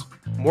perhaps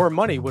more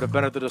money would have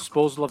been at the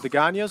disposal of the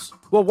Gagnes?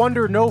 Well,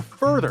 wonder no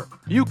further.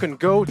 You can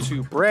go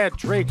to Brad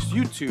Drake's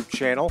YouTube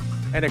channel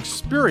and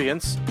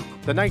experience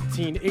the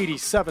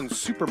 1987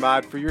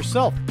 Supermod for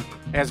yourself,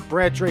 as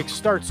Brad Drake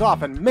starts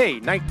off in May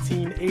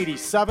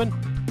 1987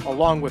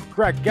 along with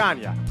Greg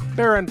Gagne,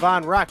 Baron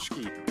von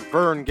Raschke,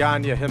 Vern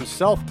Gagne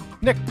himself,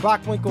 Nick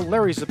Bockwinkel,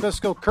 Larry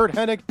Zbyszko, Kurt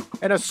Hennig,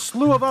 and a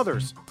slew of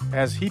others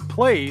as he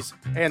plays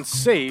and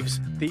saves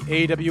the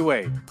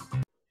AWA.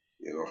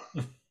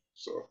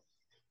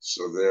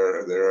 So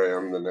there I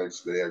am the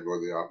next day. I go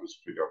to the office,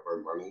 pick up my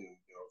money, and,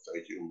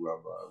 thank you, blah,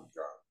 blah, I'm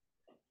gone.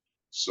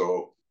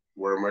 So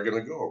where am I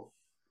going to go?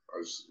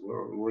 I said,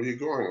 well, where are you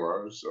going,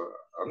 Lars?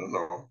 I don't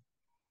know.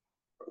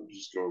 I'm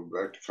just going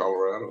back to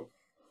Colorado.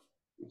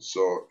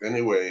 So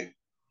anyway,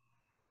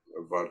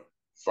 about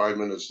 5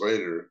 minutes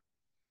later,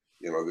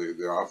 you know,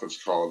 the office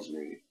calls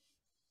me,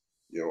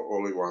 you know,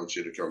 Ole wants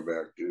you to come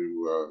back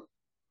to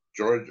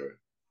Georgia.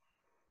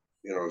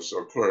 You know,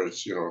 so of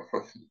course, you know,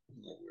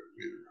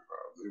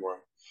 they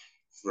want,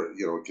 for,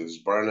 you know, because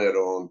Barnett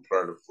owned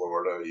part of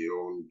Florida, he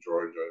owned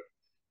Georgia.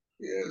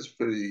 Yeah, it's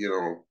pretty, you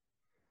know,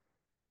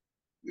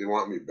 they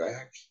want me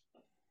back.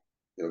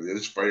 You know, they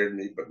just fired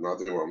me, but now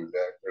they want me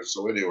back.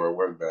 So anyway, I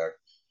went back,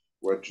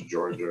 went to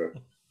Georgia,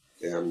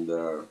 and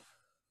of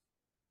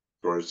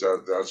course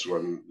that's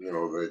when, you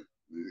know, the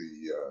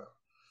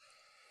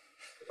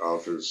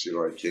office, you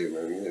know, I came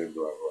in and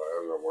blah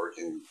blah, and I'm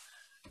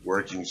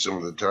working some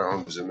of the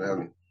towns, and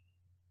then,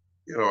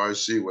 you know, I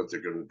see what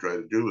they're going to try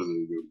to do with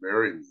it. They're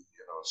bury me, you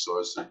know. So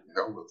I said,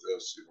 hell with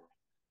this, you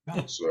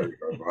know. So I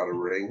bought a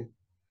ring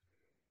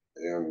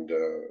and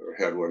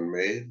had one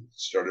made,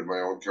 started my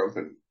own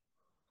company.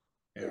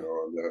 Yeah. You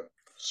know, and that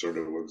sort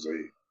of was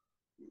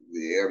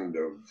the end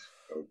of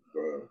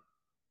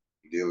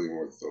dealing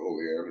with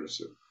Ole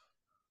Anderson.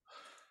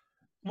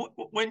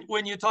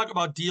 When you talk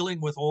about dealing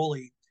with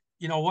Ole,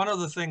 you know, one of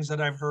the things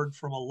that I've heard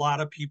from a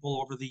lot of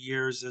people over the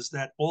years is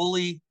that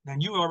Ole,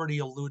 and you already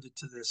alluded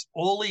to this,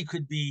 Ole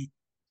could be,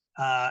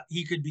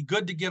 he could be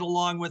good to get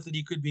along with, and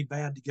he could be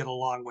bad to get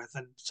along with.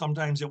 And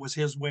sometimes it was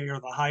his way or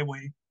the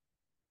highway.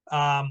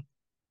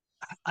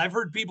 I've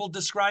heard people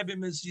describe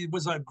him as he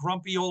was a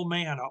grumpy old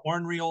man, an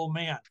ornery old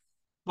man.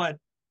 But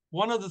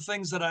one of the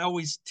things that I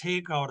always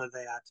take out of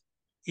that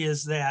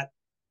is that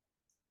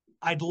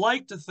I'd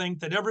like to think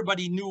that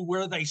everybody knew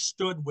where they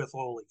stood with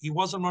Ole. He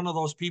wasn't one of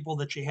those people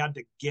that you had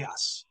to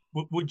guess.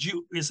 Would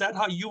you? Is that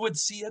how you would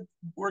see it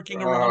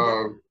working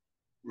around him?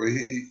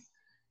 Well,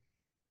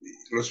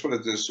 let's put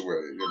it this way,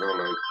 you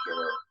know, like,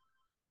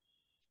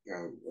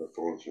 my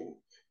phone's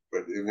ringing.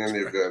 But in any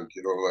event,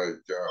 you know,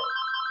 like,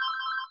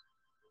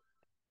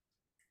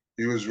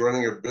 he was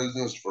running a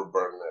business for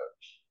Barnett.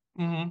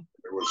 Mm-hmm.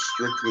 It was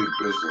strictly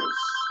business.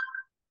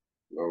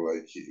 You know,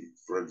 like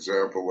for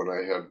example, when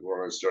I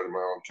started my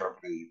own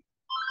company,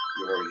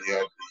 you know, he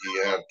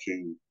had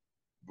to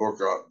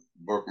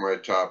book my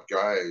top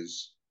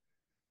guys,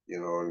 you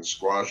know, and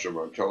squash them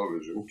on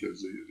television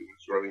because he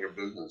was running a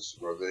business.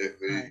 You know,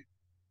 Right.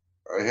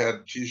 I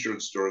had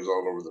T-shirt stores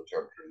all over the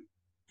country.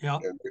 Yeah.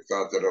 And they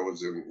thought that I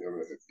was you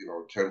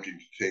know, attempting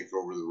to take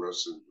over the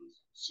wrestling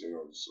business, you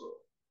know, so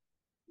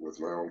with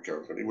my own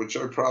company, which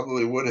I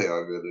probably would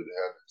have if it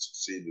had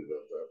succeeded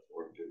at that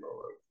point, you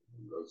know. Like,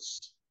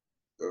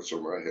 that's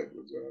where my head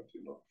was at,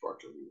 you know,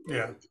 fucking.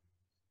 Yeah.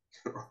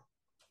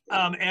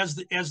 As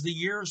the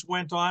years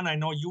went on, I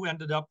know you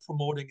ended up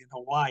promoting in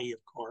Hawaii,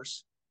 of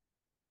course.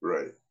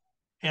 Right.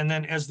 And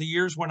then as the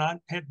years went on,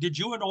 did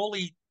you and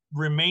Ole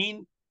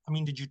remain? I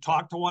mean, did you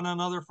talk to one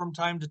another from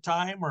time to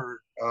time,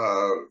 or?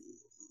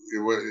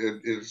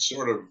 It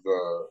sort of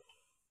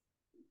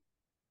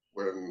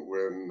when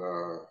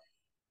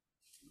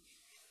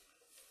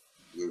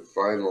the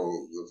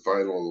final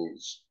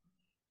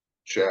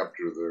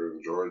chapter there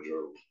in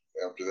Georgia.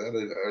 After that,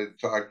 I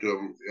talked to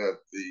him at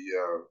the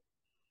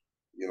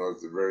you know, at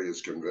the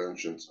various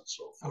conventions and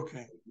so forth.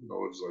 Okay. You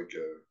know, it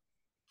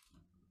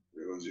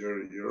was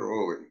your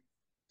Ole.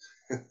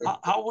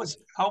 How was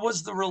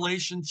the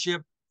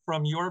relationship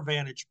from your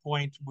vantage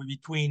point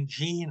between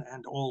Gene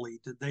and Ole?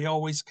 Did they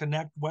always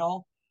connect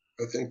well?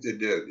 I think they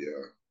did.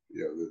 Yeah,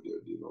 they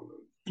did. You know.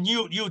 And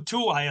you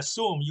too, I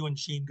assume you and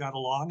Gene got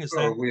along. Is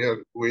Oh,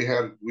 that? we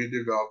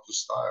developed a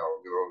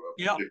style. You know,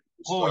 a yeah.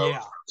 Oh style,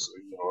 yeah.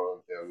 you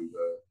know,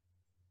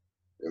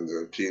 and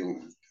the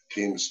team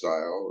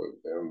style,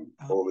 and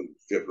Ole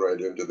fit right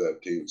into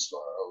that team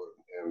style,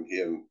 and he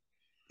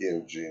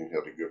and Gene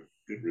had a good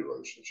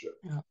relationship.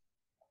 Yeah.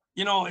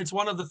 You know, it's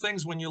one of the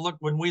things when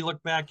we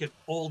look back at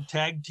old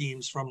tag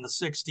teams from the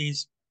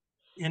 60s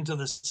into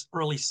the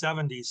early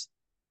 70s,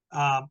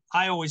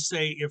 I always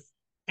say if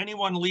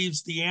anyone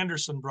leaves the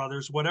Anderson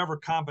brothers, whatever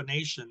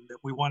combination that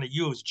we want to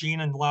use, Gene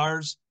and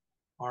Lars,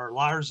 or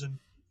Lars and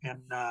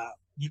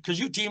because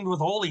you teamed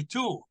with Ole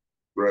too,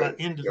 right?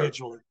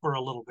 Individually for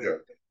a little bit. Yeah,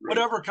 right.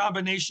 Whatever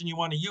combination you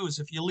want to use,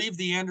 if you leave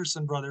the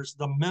Anderson brothers,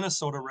 the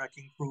Minnesota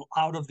Wrecking Crew,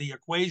 out of the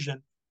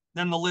equation,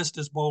 then the list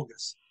is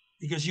bogus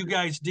because you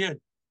guys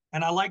did.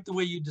 And I like the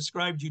way you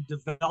described, you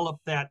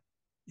developed that.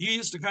 You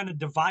used to kind of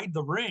divide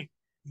the ring.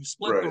 You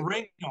split the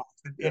ring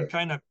off and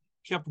kind of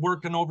kept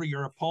working over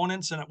your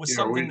opponents. And it was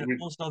something that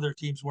most other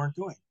teams weren't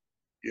doing.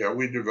 Yeah,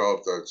 we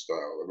developed that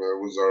style. I mean,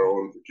 it was our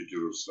own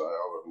particular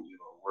style, and, you know,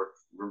 worked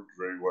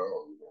very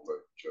well. You know,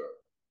 like,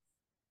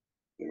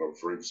 you know,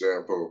 for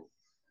example,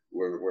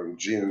 when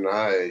Gene and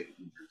I,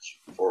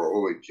 before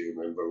Ole came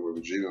in, but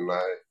when Gene and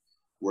I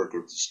worked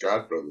with the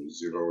Scott brothers,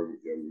 you know,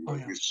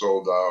 and we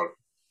sold out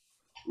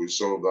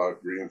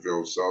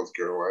Greenville, South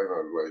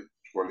Carolina, like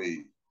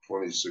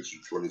 26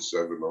 or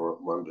 27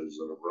 Mondays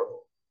in a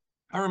row.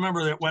 I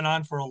remember that went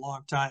on for a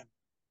long time.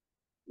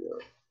 Yeah.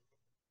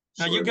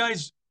 Now, you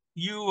guys,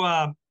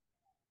 I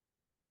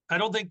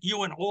don't think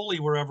you and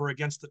Ole were ever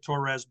against the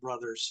Torres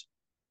brothers.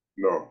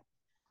 No.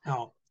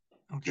 No.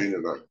 Okay. Gene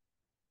and I.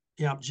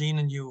 Yeah, Gene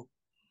and you.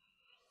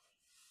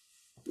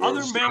 Yeah,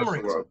 Other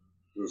memories.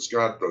 The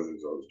Scott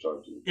brothers I was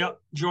talking about. Yep,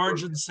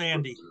 George and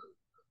Sandy.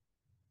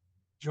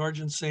 George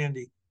and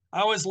Sandy.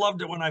 I always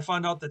loved it when I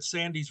found out that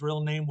Sandy's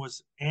real name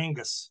was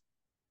Angus.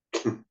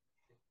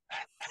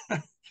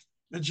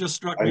 It just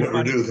struck me I never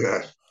funny. knew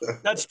that.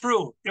 That's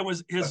true. It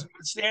was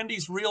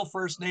Sandy's real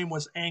first name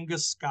was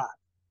Angus Scott.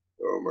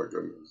 Oh my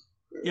goodness.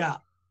 Yeah.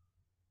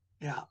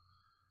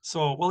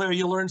 So, well, there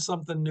you learn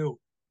something new.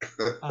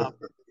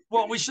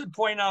 Well, we should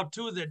point out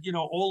too that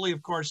Ole,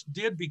 of course,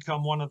 did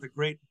become one of the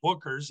great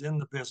bookers in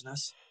the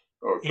business,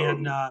 totally.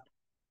 and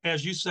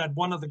as you said,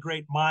 one of the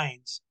great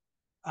minds.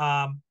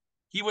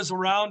 He was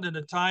around at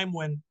a time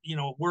when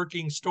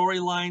working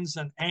storylines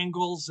and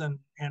angles and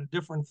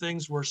different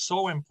things were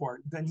so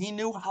important, and he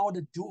knew how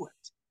to do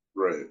it.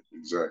 Right,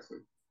 exactly.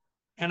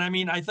 And I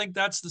mean, I think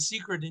that's the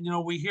secret.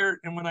 And we hear,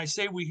 and when I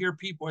say we hear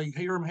people, you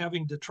hear them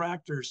having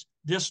distractors,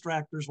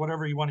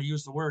 whatever you want to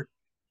use the word.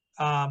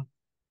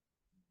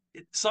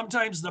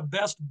 Sometimes the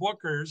best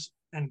bookers,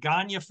 and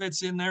Gagne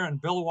fits in there,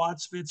 and Bill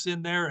Watts fits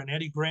in there, and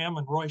Eddie Graham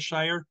and Roy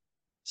Schire.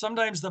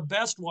 Sometimes the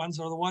best ones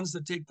are the ones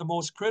that take the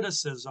most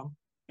criticism.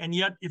 And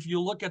yet, if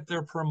you look at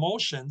their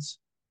promotions,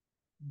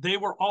 they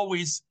were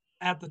always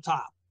at the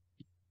top.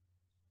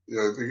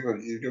 Yeah,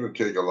 you're gonna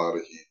take a lot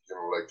of heat,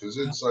 because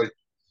it's like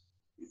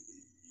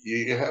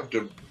you have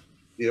to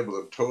be able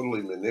to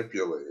totally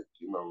manipulate,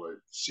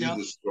 see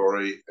the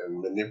story and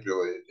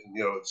manipulate. And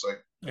it's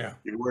like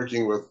you're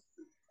working with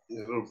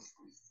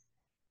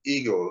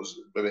egos,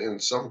 but in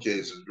some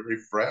cases very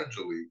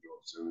fragile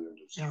egos in the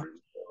industry.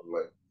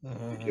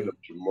 You get them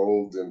to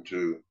mold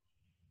into,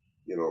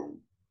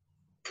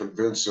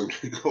 convince them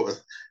to go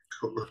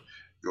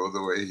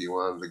the way he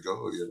wanted to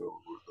go,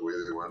 the way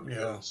they wanted to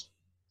go.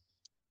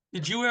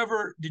 Did you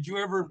ever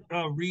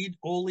read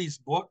Ole's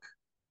book?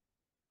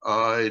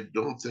 I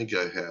don't think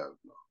I have.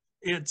 No.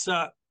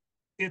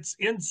 It's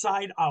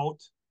Inside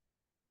Out,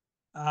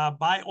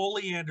 by Ole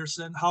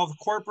Anderson, How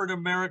Corporate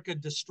America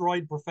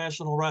Destroyed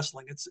Professional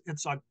Wrestling.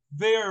 It's a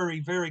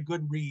very, very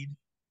good read.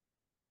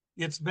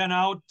 It's been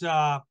out,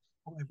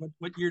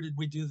 what year did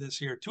we do this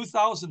here?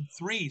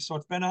 2003. So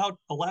it's been out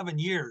 11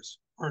 years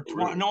or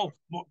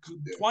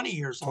 20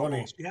 years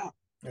almost.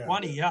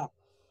 20, yeah.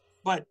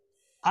 But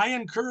I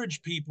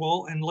encourage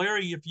people, and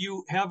Larry, if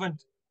you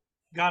haven't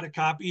got a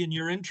copy and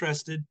you're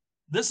interested,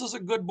 this is a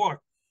good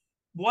book.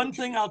 One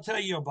thing I'll tell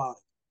you about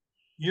it,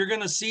 you're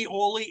going to see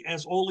Ole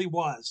as Ole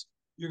was.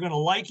 You're going to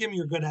like him,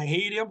 you're going to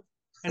hate him,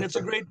 and it's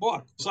a great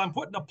book. So I'm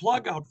putting a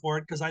plug out for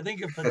it because I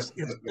think if it's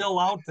still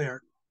out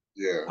there,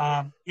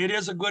 it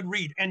is a good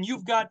read. And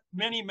you've got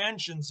many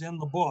mentions in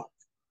the book.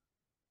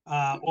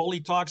 Ole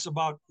talks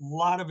about a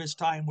lot of his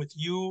time with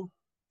you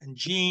and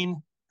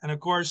Gene, and of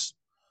course,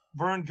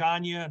 Vern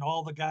Gagne and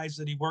all the guys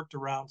that he worked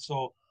around.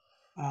 So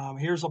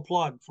here's a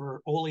plug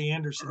for Ole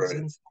Anderson's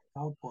Inside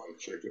Out book. I'll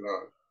check it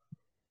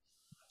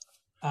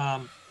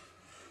out.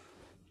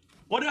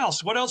 What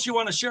else? What else you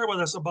want to share with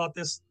us about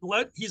this?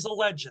 He's a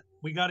legend.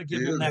 We got to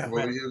give him that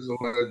credit. He is a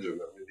legend.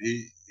 I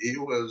mean, he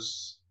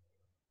was,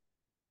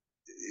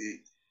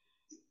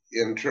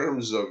 in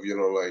terms of,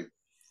 like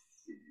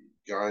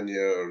Gagne,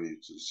 and he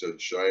said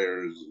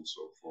Shires and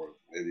so forth,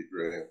 Eddie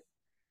Graham,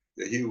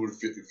 he would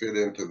fit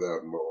into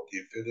that mold.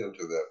 He fit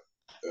into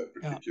that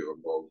particular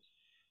mold.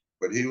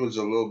 But he was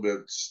a little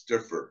bit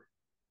stiffer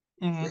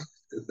than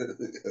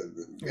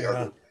the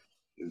other,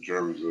 in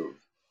terms of,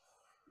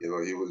 he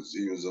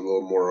was a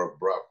little more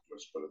abrupt,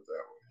 let's put it that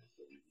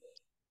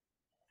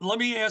way. Let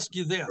me ask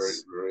you this. Very,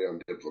 very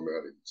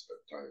undiplomatic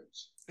at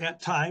times. At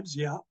times,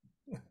 yeah.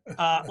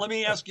 Let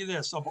me ask you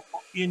this.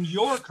 In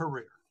your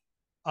career,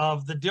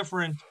 of the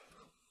different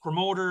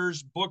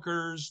promoters,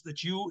 bookers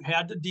that you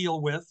had to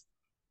deal with,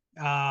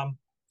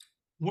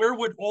 where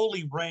would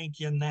Ole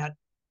rank in that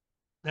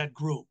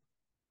group?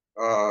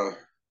 Well,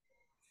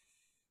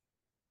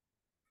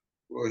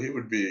 he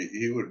would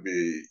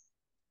be,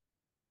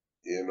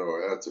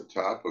 at the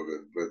top of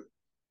it, but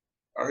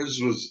ours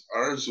was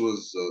it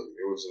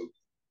was a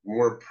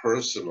more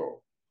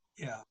personal.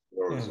 Yeah.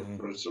 It was a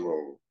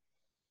personal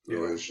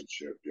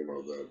relationship,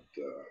 that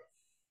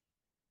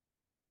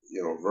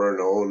Vern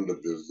owned the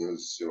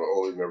business.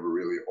 Ole never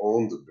really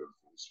owned the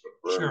business, but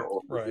Vern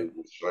owned the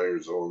business.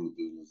 Shires owned the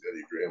business.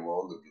 Eddie Graham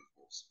owned the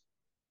business.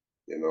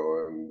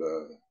 And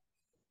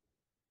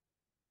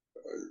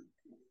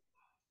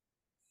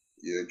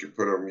you could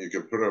put him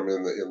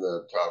in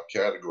the top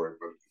category,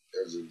 but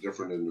as a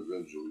different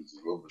individual, he's a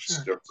little bit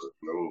stiffer,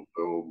 a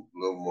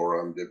little more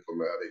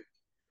undiplomatic,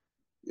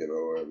 and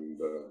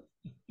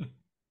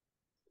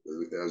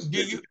as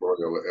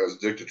dictatorial as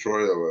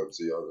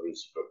the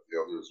others, but the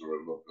others were a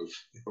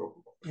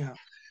little bit,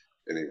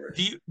 Anyway.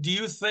 Do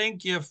you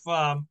think if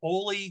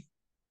Ole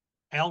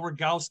Al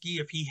Rogowski,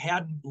 if he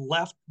hadn't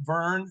left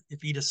Vern,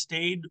 if he'd have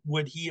stayed,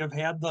 would he have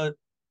had the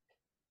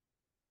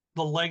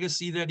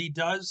legacy that he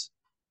does?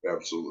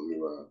 Absolutely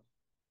not.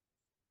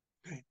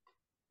 Okay.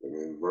 I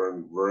mean,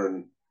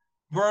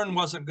 Vern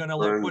wasn't going to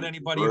put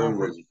anybody Vern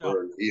over.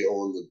 Vern. He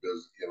owned the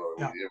business.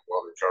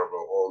 Walter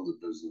Carbo owned the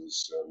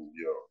business, and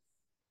you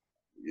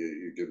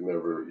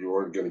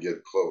weren't going to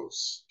get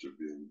close to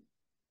being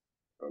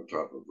on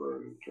top of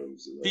Vern in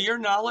terms of that. To your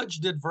knowledge,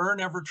 did Vern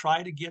ever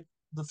try to get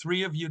the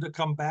three of you to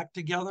come back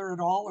together at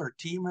all, or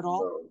team at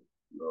all?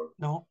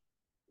 No.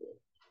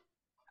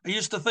 I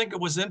used to think it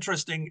was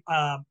interesting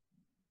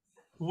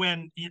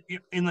when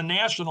in the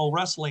national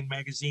wrestling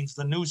magazines,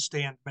 the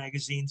newsstand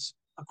magazines,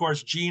 of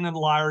course, Gene and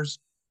Lars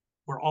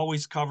were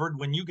always covered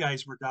when you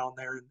guys were down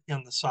there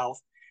in the South.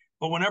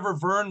 But whenever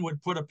Vern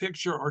would put a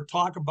picture or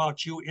talk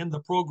about you in the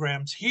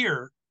programs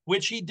here,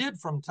 which he did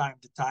from time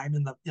to time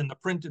in the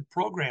printed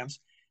programs,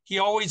 he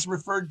always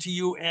referred to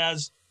you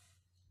as,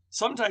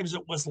 sometimes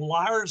it was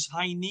Lars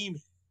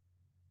Heinemi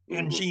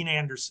and Gene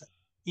Anderson.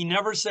 He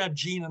never said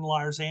Gene and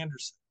Lars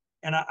Anderson.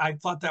 And I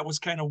thought that was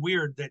kind of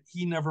weird that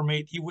he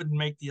wouldn't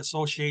make the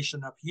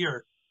association up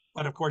here.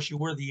 But of course, you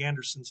were the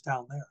Andersons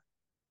down there.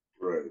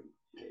 Right.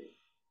 Yeah.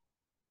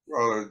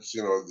 Well, it's,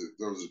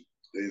 those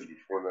days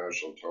before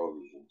national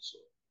television. So.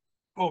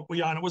 Oh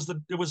yeah, and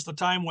it was the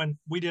time when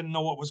we didn't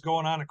know what was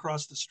going on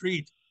across the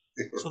street,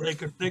 so they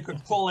could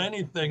pull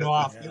anything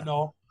off,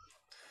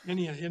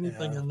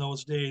 anything in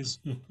those days.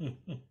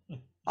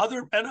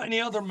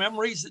 Any other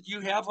memories that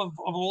you have of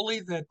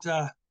Ole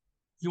that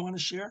you want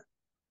to share?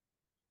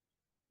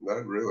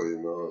 Not really,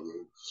 no.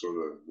 That sort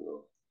of,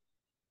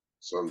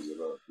 sums it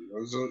up.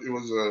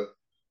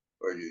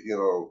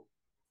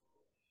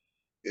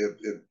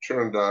 It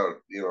turned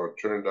out in the end,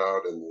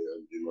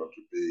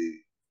 to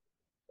be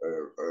a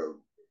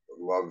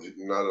love,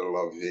 not a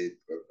love-hate,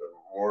 but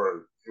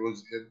more. It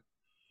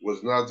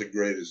was not the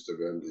greatest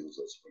of endings.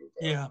 Let's put it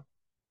that way. Yeah.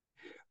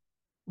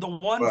 The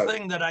one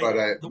thing that I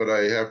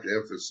have to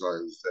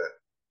emphasize that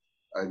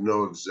I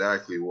know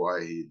exactly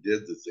why he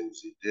did the things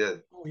he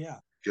did. Oh yeah.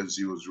 Because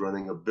he was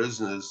running a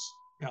business.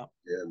 Yeah.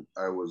 And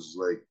I was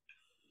like,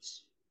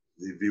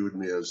 they viewed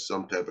me as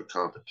some type of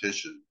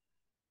competition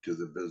to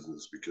the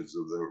business because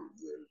of the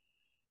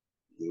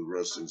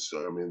wrestling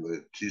style. I mean,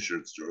 the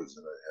T-shirt stores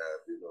that I had,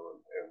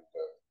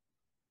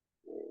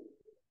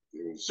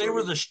 they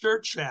were the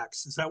shirt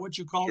shacks. Is that what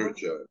you call them? Shirt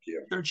shack, yeah.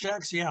 Shirt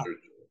shacks, yeah.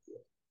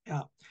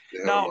 Yeah. They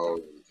have them all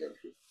over the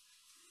country.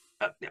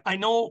 I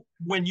know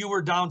when you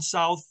were down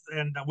south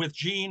and with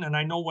Gene, and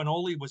I know when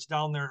Ole was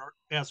down there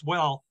as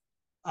well.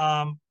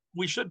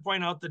 We should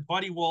point out that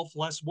Buddy Wolf,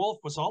 Les Wolf,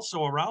 was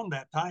also around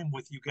that time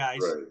with you guys.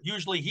 Right.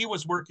 Usually he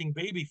was working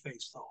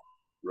babyface though.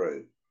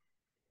 Right.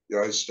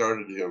 Yeah, I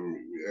started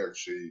him. We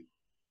actually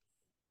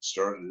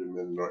started him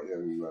in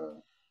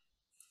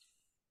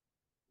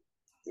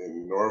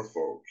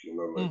Norfolk. He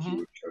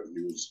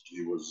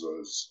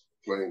was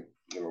playing,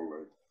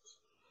 like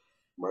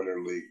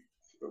minor league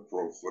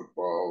pro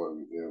football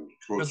and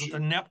coaching. Was it the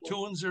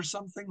Neptunes or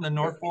something? The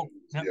Norfolk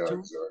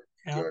Neptunes?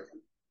 Yeah,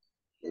 exactly.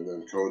 And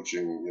then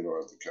coaching, at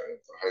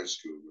the high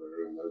school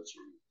there, and that's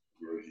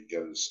where he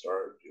got his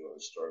start. I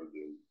started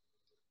in,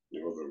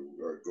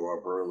 go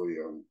up early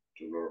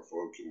to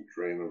Norfolk and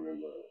train him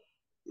in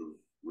the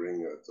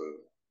ring at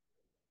the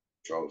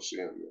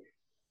Coliseum there.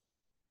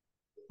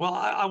 Well,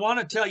 I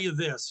want to tell you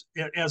this.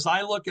 As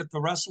I look at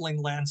the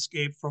wrestling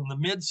landscape from the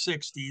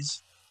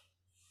mid-'60s,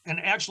 and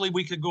actually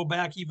we could go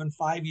back even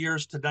 5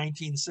 years to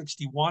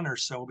 1961 or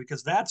so,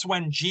 because that's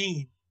when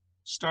Gene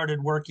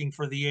started working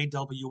for the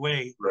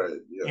AWA. Right,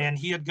 yeah. And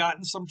he had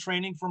gotten some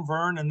training from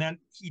Vern, and then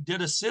he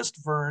did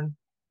assist Vern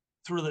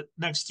through the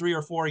next 3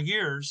 or 4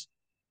 years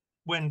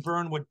when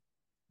Vern would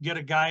get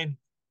a guy and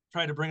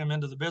try to bring him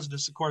into the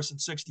business, of course, in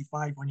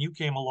 65 when you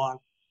came along.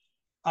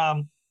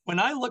 When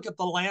I look at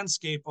the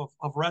landscape of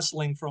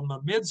wrestling from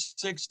the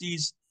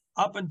mid-'60s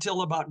up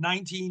until about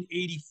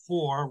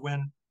 1984,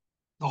 when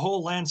the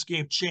whole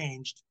landscape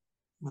changed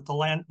with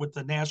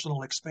the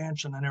national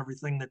expansion and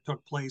everything that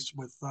took place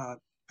with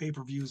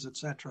pay-per-views,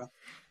 etc.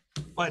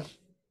 But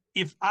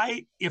if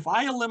I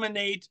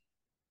eliminate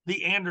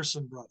the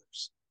Anderson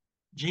brothers,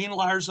 Gene,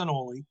 Lars, and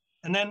Ole,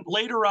 and then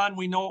later on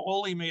we know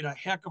Ole made a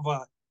heck of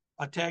a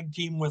tag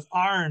team with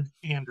Arn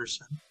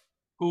Anderson,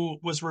 who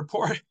was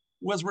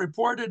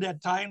reported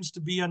at times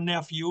to be a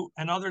nephew,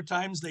 and other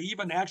times they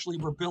even actually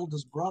were billed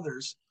as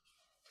brothers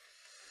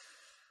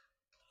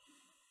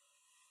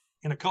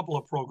in a couple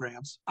of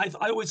programs. I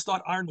always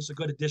thought Arn was a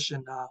good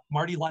addition.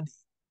 Marty Lundy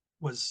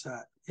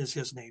is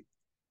his name.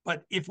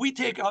 But if we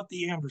take out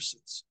the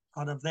Andersons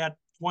out of that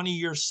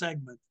 20-year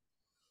segment,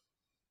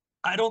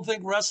 I don't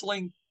think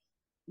wrestling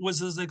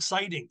was as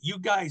exciting. You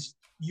guys,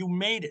 you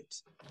made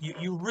it.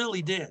 You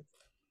really did.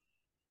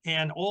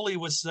 And Ole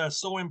was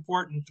so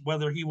important,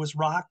 whether he was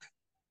Rock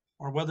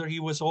or whether he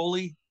was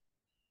Ole.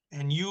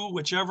 And you,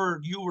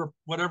 whatever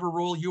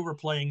role you were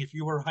playing, if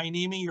you were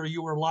Heinemi or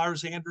you were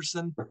Lars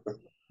Anderson,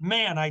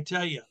 man, I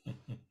tell you,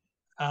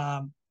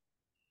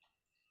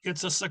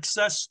 it's a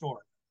success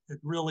story. It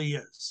really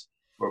is.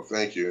 Well,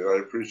 thank you. I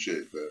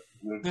appreciate that.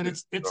 And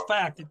it's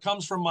fact. It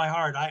comes from my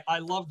heart. I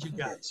loved you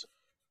guys.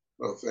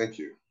 Well, thank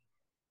you.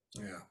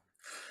 Yeah.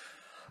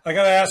 I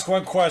got to ask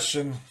one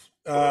question.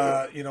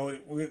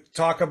 We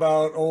talk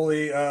about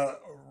Ole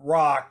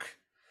Rock.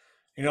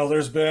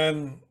 There's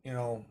been,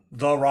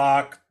 The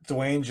Rock,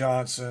 Dwayne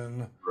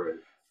Johnson, right.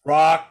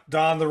 Rock,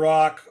 Don the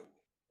Rock,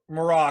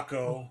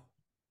 Morocco.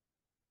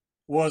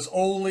 Was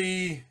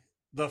Ole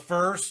the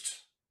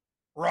first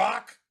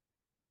Rock?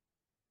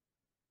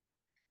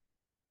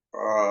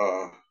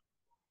 I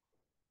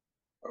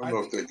don't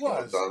know if they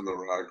called Don the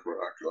Rock.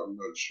 I'm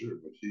not sure,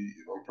 but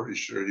I'm pretty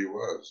sure he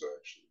was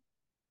actually.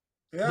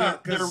 Yeah,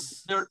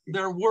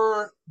 there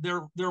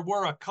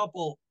were a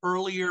couple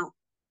earlier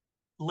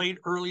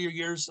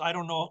years. I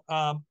don't know,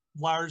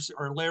 Lars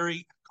or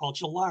Larry, called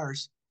you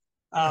Lars.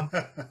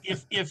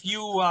 If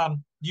you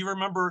do you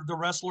remember the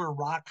wrestler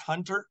Rock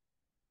Hunter?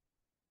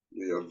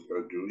 Yeah,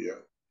 I do.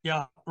 Yeah.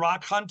 Yeah,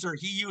 Rock Hunter.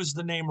 He used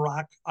the name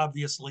Rock,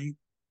 obviously,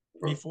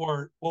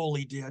 before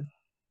Ole did.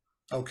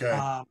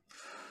 Okay.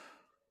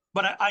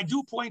 But I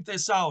do point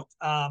this out.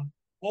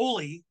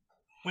 Ole,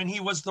 when he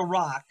was the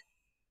Rock,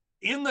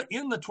 in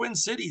the Twin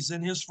Cities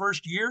in his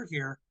first year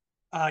here,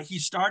 he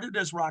started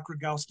as Rock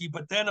Rogowski,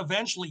 but then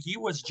eventually he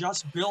was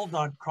just billed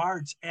on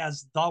cards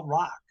as the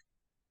Rock.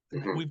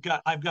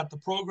 I've got the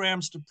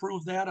programs to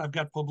prove that. I've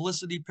got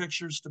publicity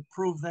pictures to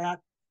prove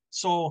that.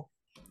 So,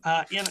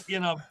 I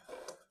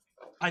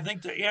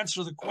think to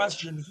answer the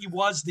question, he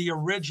was the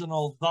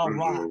original The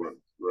Rock.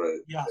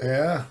 Right. Yeah.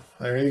 Yeah.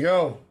 There you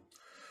go.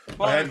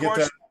 Well, of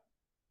course,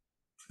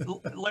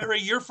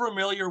 Larry, you're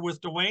familiar with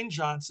Dwayne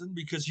Johnson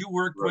because you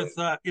worked with.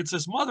 It's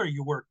his mother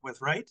you worked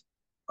with, right?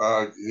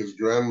 His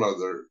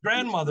grandmother.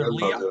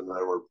 Leah. And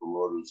I were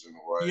promoters in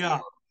Hawaii. Yeah.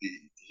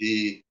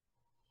 He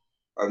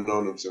I've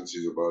known him since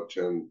he's about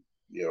 10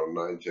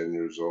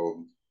 years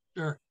old.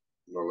 Sure.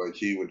 Like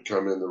he would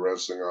come in the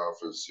wrestling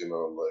office,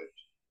 like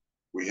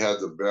we had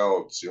the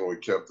belts, we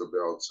kept the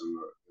belts in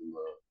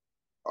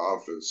the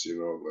office,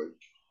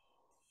 like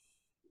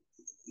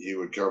he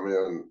would come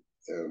in,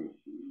 and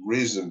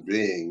reason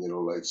being,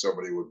 like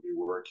somebody would be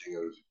working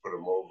and you put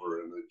them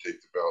over and they'd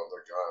take the belt and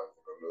they're gone.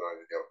 And then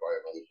you got to buy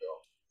another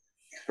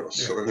belt.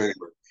 So anyway,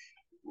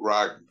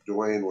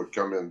 Dwayne would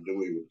come in,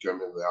 Dewey would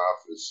come in the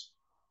office,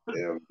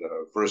 and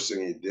first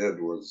thing he did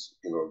was,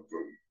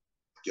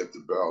 get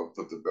the belt,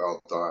 put the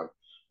belt on,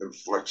 and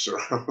flex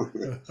around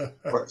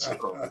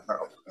the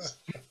house.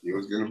 He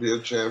was going to be a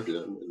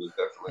champion, and he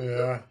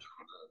definitely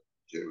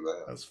came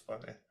that. That's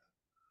funny.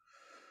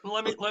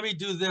 Well, let me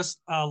do this,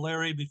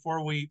 Larry,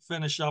 before we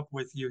finish up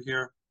with you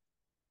here.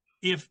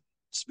 If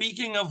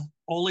speaking of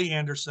Ole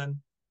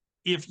Anderson,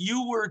 if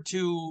you were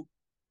to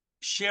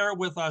share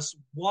with us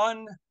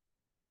one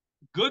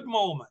good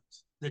moment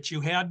that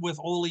you had with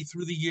Ole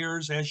through the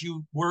years as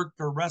you worked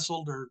or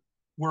wrestled or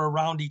were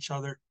around each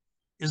other,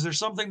 is there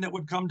something that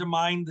would come to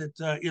mind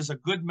that is a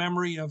good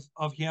memory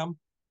of him?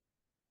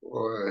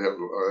 Well, I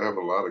have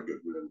a lot of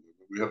good memories.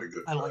 We had a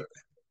good time.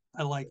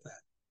 I like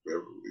that.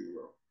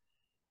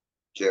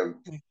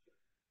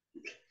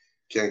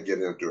 Can't get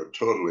into it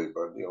totally,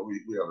 but we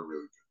had a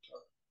really good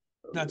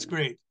time. That's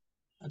great.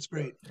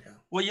 Yeah.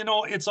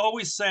 Well, it's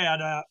always sad.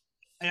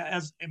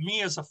 As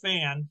a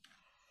fan,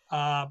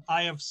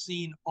 I have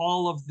seen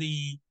all of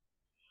the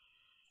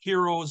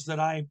heroes that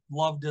I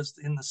loved as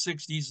in the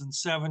 60s and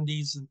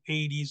 70s and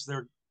 80s.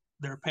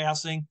 They're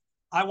passing.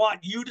 I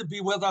want you to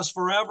be with us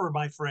forever,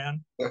 my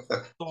friend.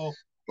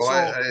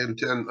 I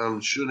intend.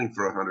 I'm shooting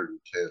for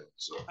 110.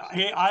 So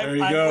hey, I'm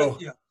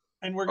with you.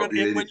 And we're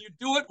gonna. And when you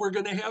do it, we're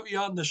gonna have you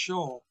on the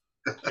show.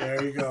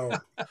 There you go.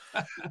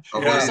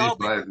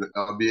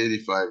 I'll be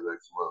 85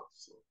 next month.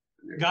 So,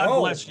 God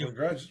bless you.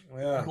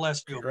 God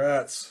bless you.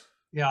 Congrats.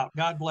 Yeah,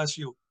 God bless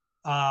you.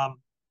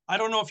 I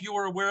don't know if you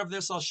were aware of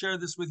this. I'll share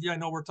this with you. I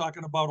know we're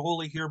talking about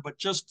Ole here, but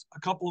just a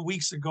couple of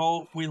weeks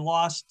ago, we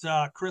lost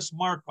Chris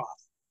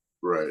Markoff.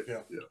 Right.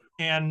 Yeah.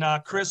 And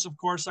Chris, of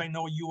course, I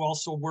know you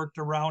also worked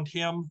around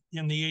him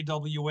in the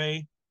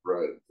AWA.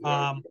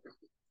 Right.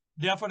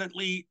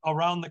 Definitely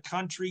around the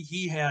country,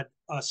 he had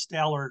a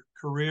stellar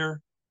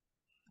career,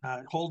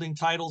 holding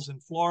titles in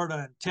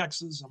Florida and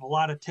Texas and a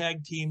lot of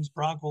tag teams,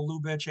 Bronco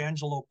Lubitsch,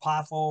 Angelo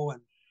Poffo,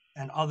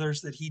 and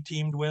others that he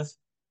teamed with.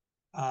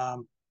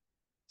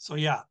 So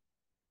yeah.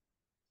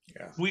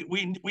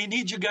 We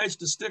need you guys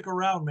to stick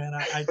around, man.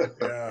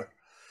 Yeah.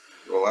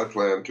 Well, I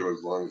plan to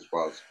as long as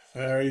possible.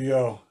 There you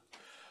go.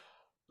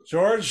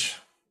 George?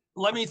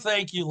 Let me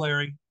thank you,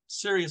 Larry.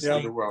 Seriously. Yeah,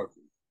 you're welcome.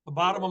 The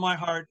bottom of my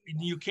heart.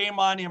 You came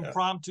on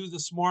impromptu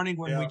this morning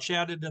when we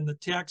chatted in the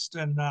text,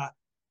 and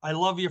I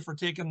love you for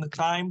taking the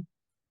time.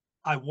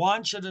 I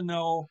want you to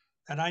know,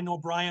 and I know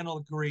Brian will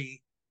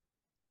agree,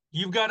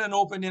 you've got an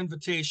open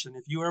invitation.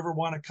 If you ever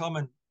want to come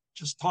and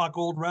just talk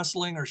old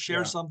wrestling or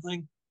share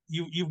something,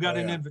 you've got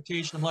an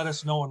invitation. Let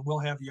us know, and we'll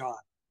have you on.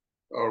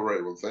 All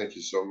right. Well, thank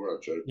you so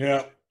much.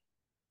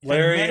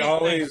 Larry,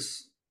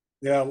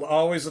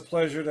 always a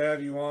pleasure to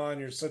have you on.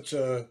 You're such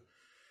a,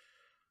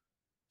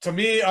 to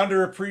me,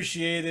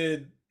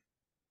 underappreciated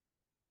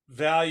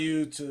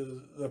value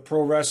to the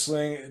pro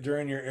wrestling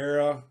during your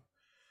era.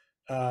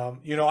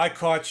 I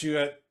caught you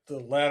at the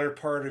latter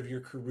part of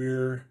your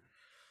career,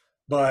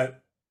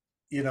 but,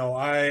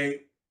 I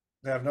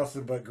have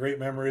nothing but great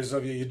memories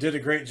of you. You did a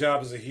great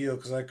job as a heel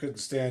because I couldn't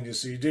stand you,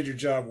 so you did your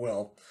job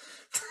well.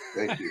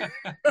 Thank you.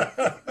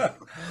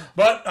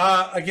 But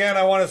again,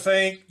 I want to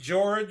thank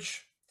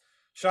George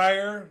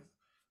Schire.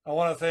 I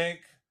want to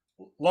thank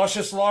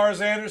Luscious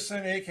Lars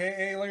Anderson,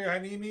 aka Larry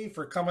Hanimi,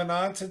 for coming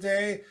on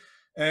today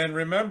and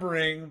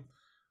remembering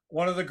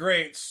one of the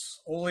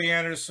greats, Ole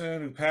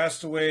Anderson, who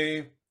passed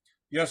away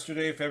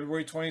yesterday,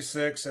 February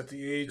 26th, at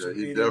the age of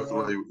 81. He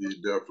definitely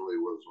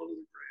was one of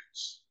the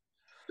greats.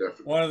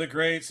 Definitely. One of the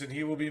greats, and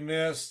he will be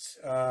missed.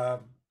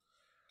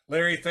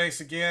 Larry,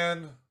 thanks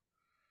again.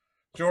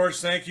 George,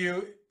 thank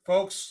you.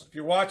 Folks, if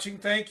you're watching,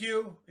 thank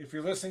you. If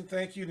you're listening,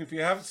 thank you. And if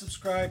you haven't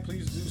subscribed,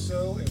 please do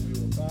so, and we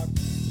will talk to you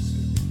soon.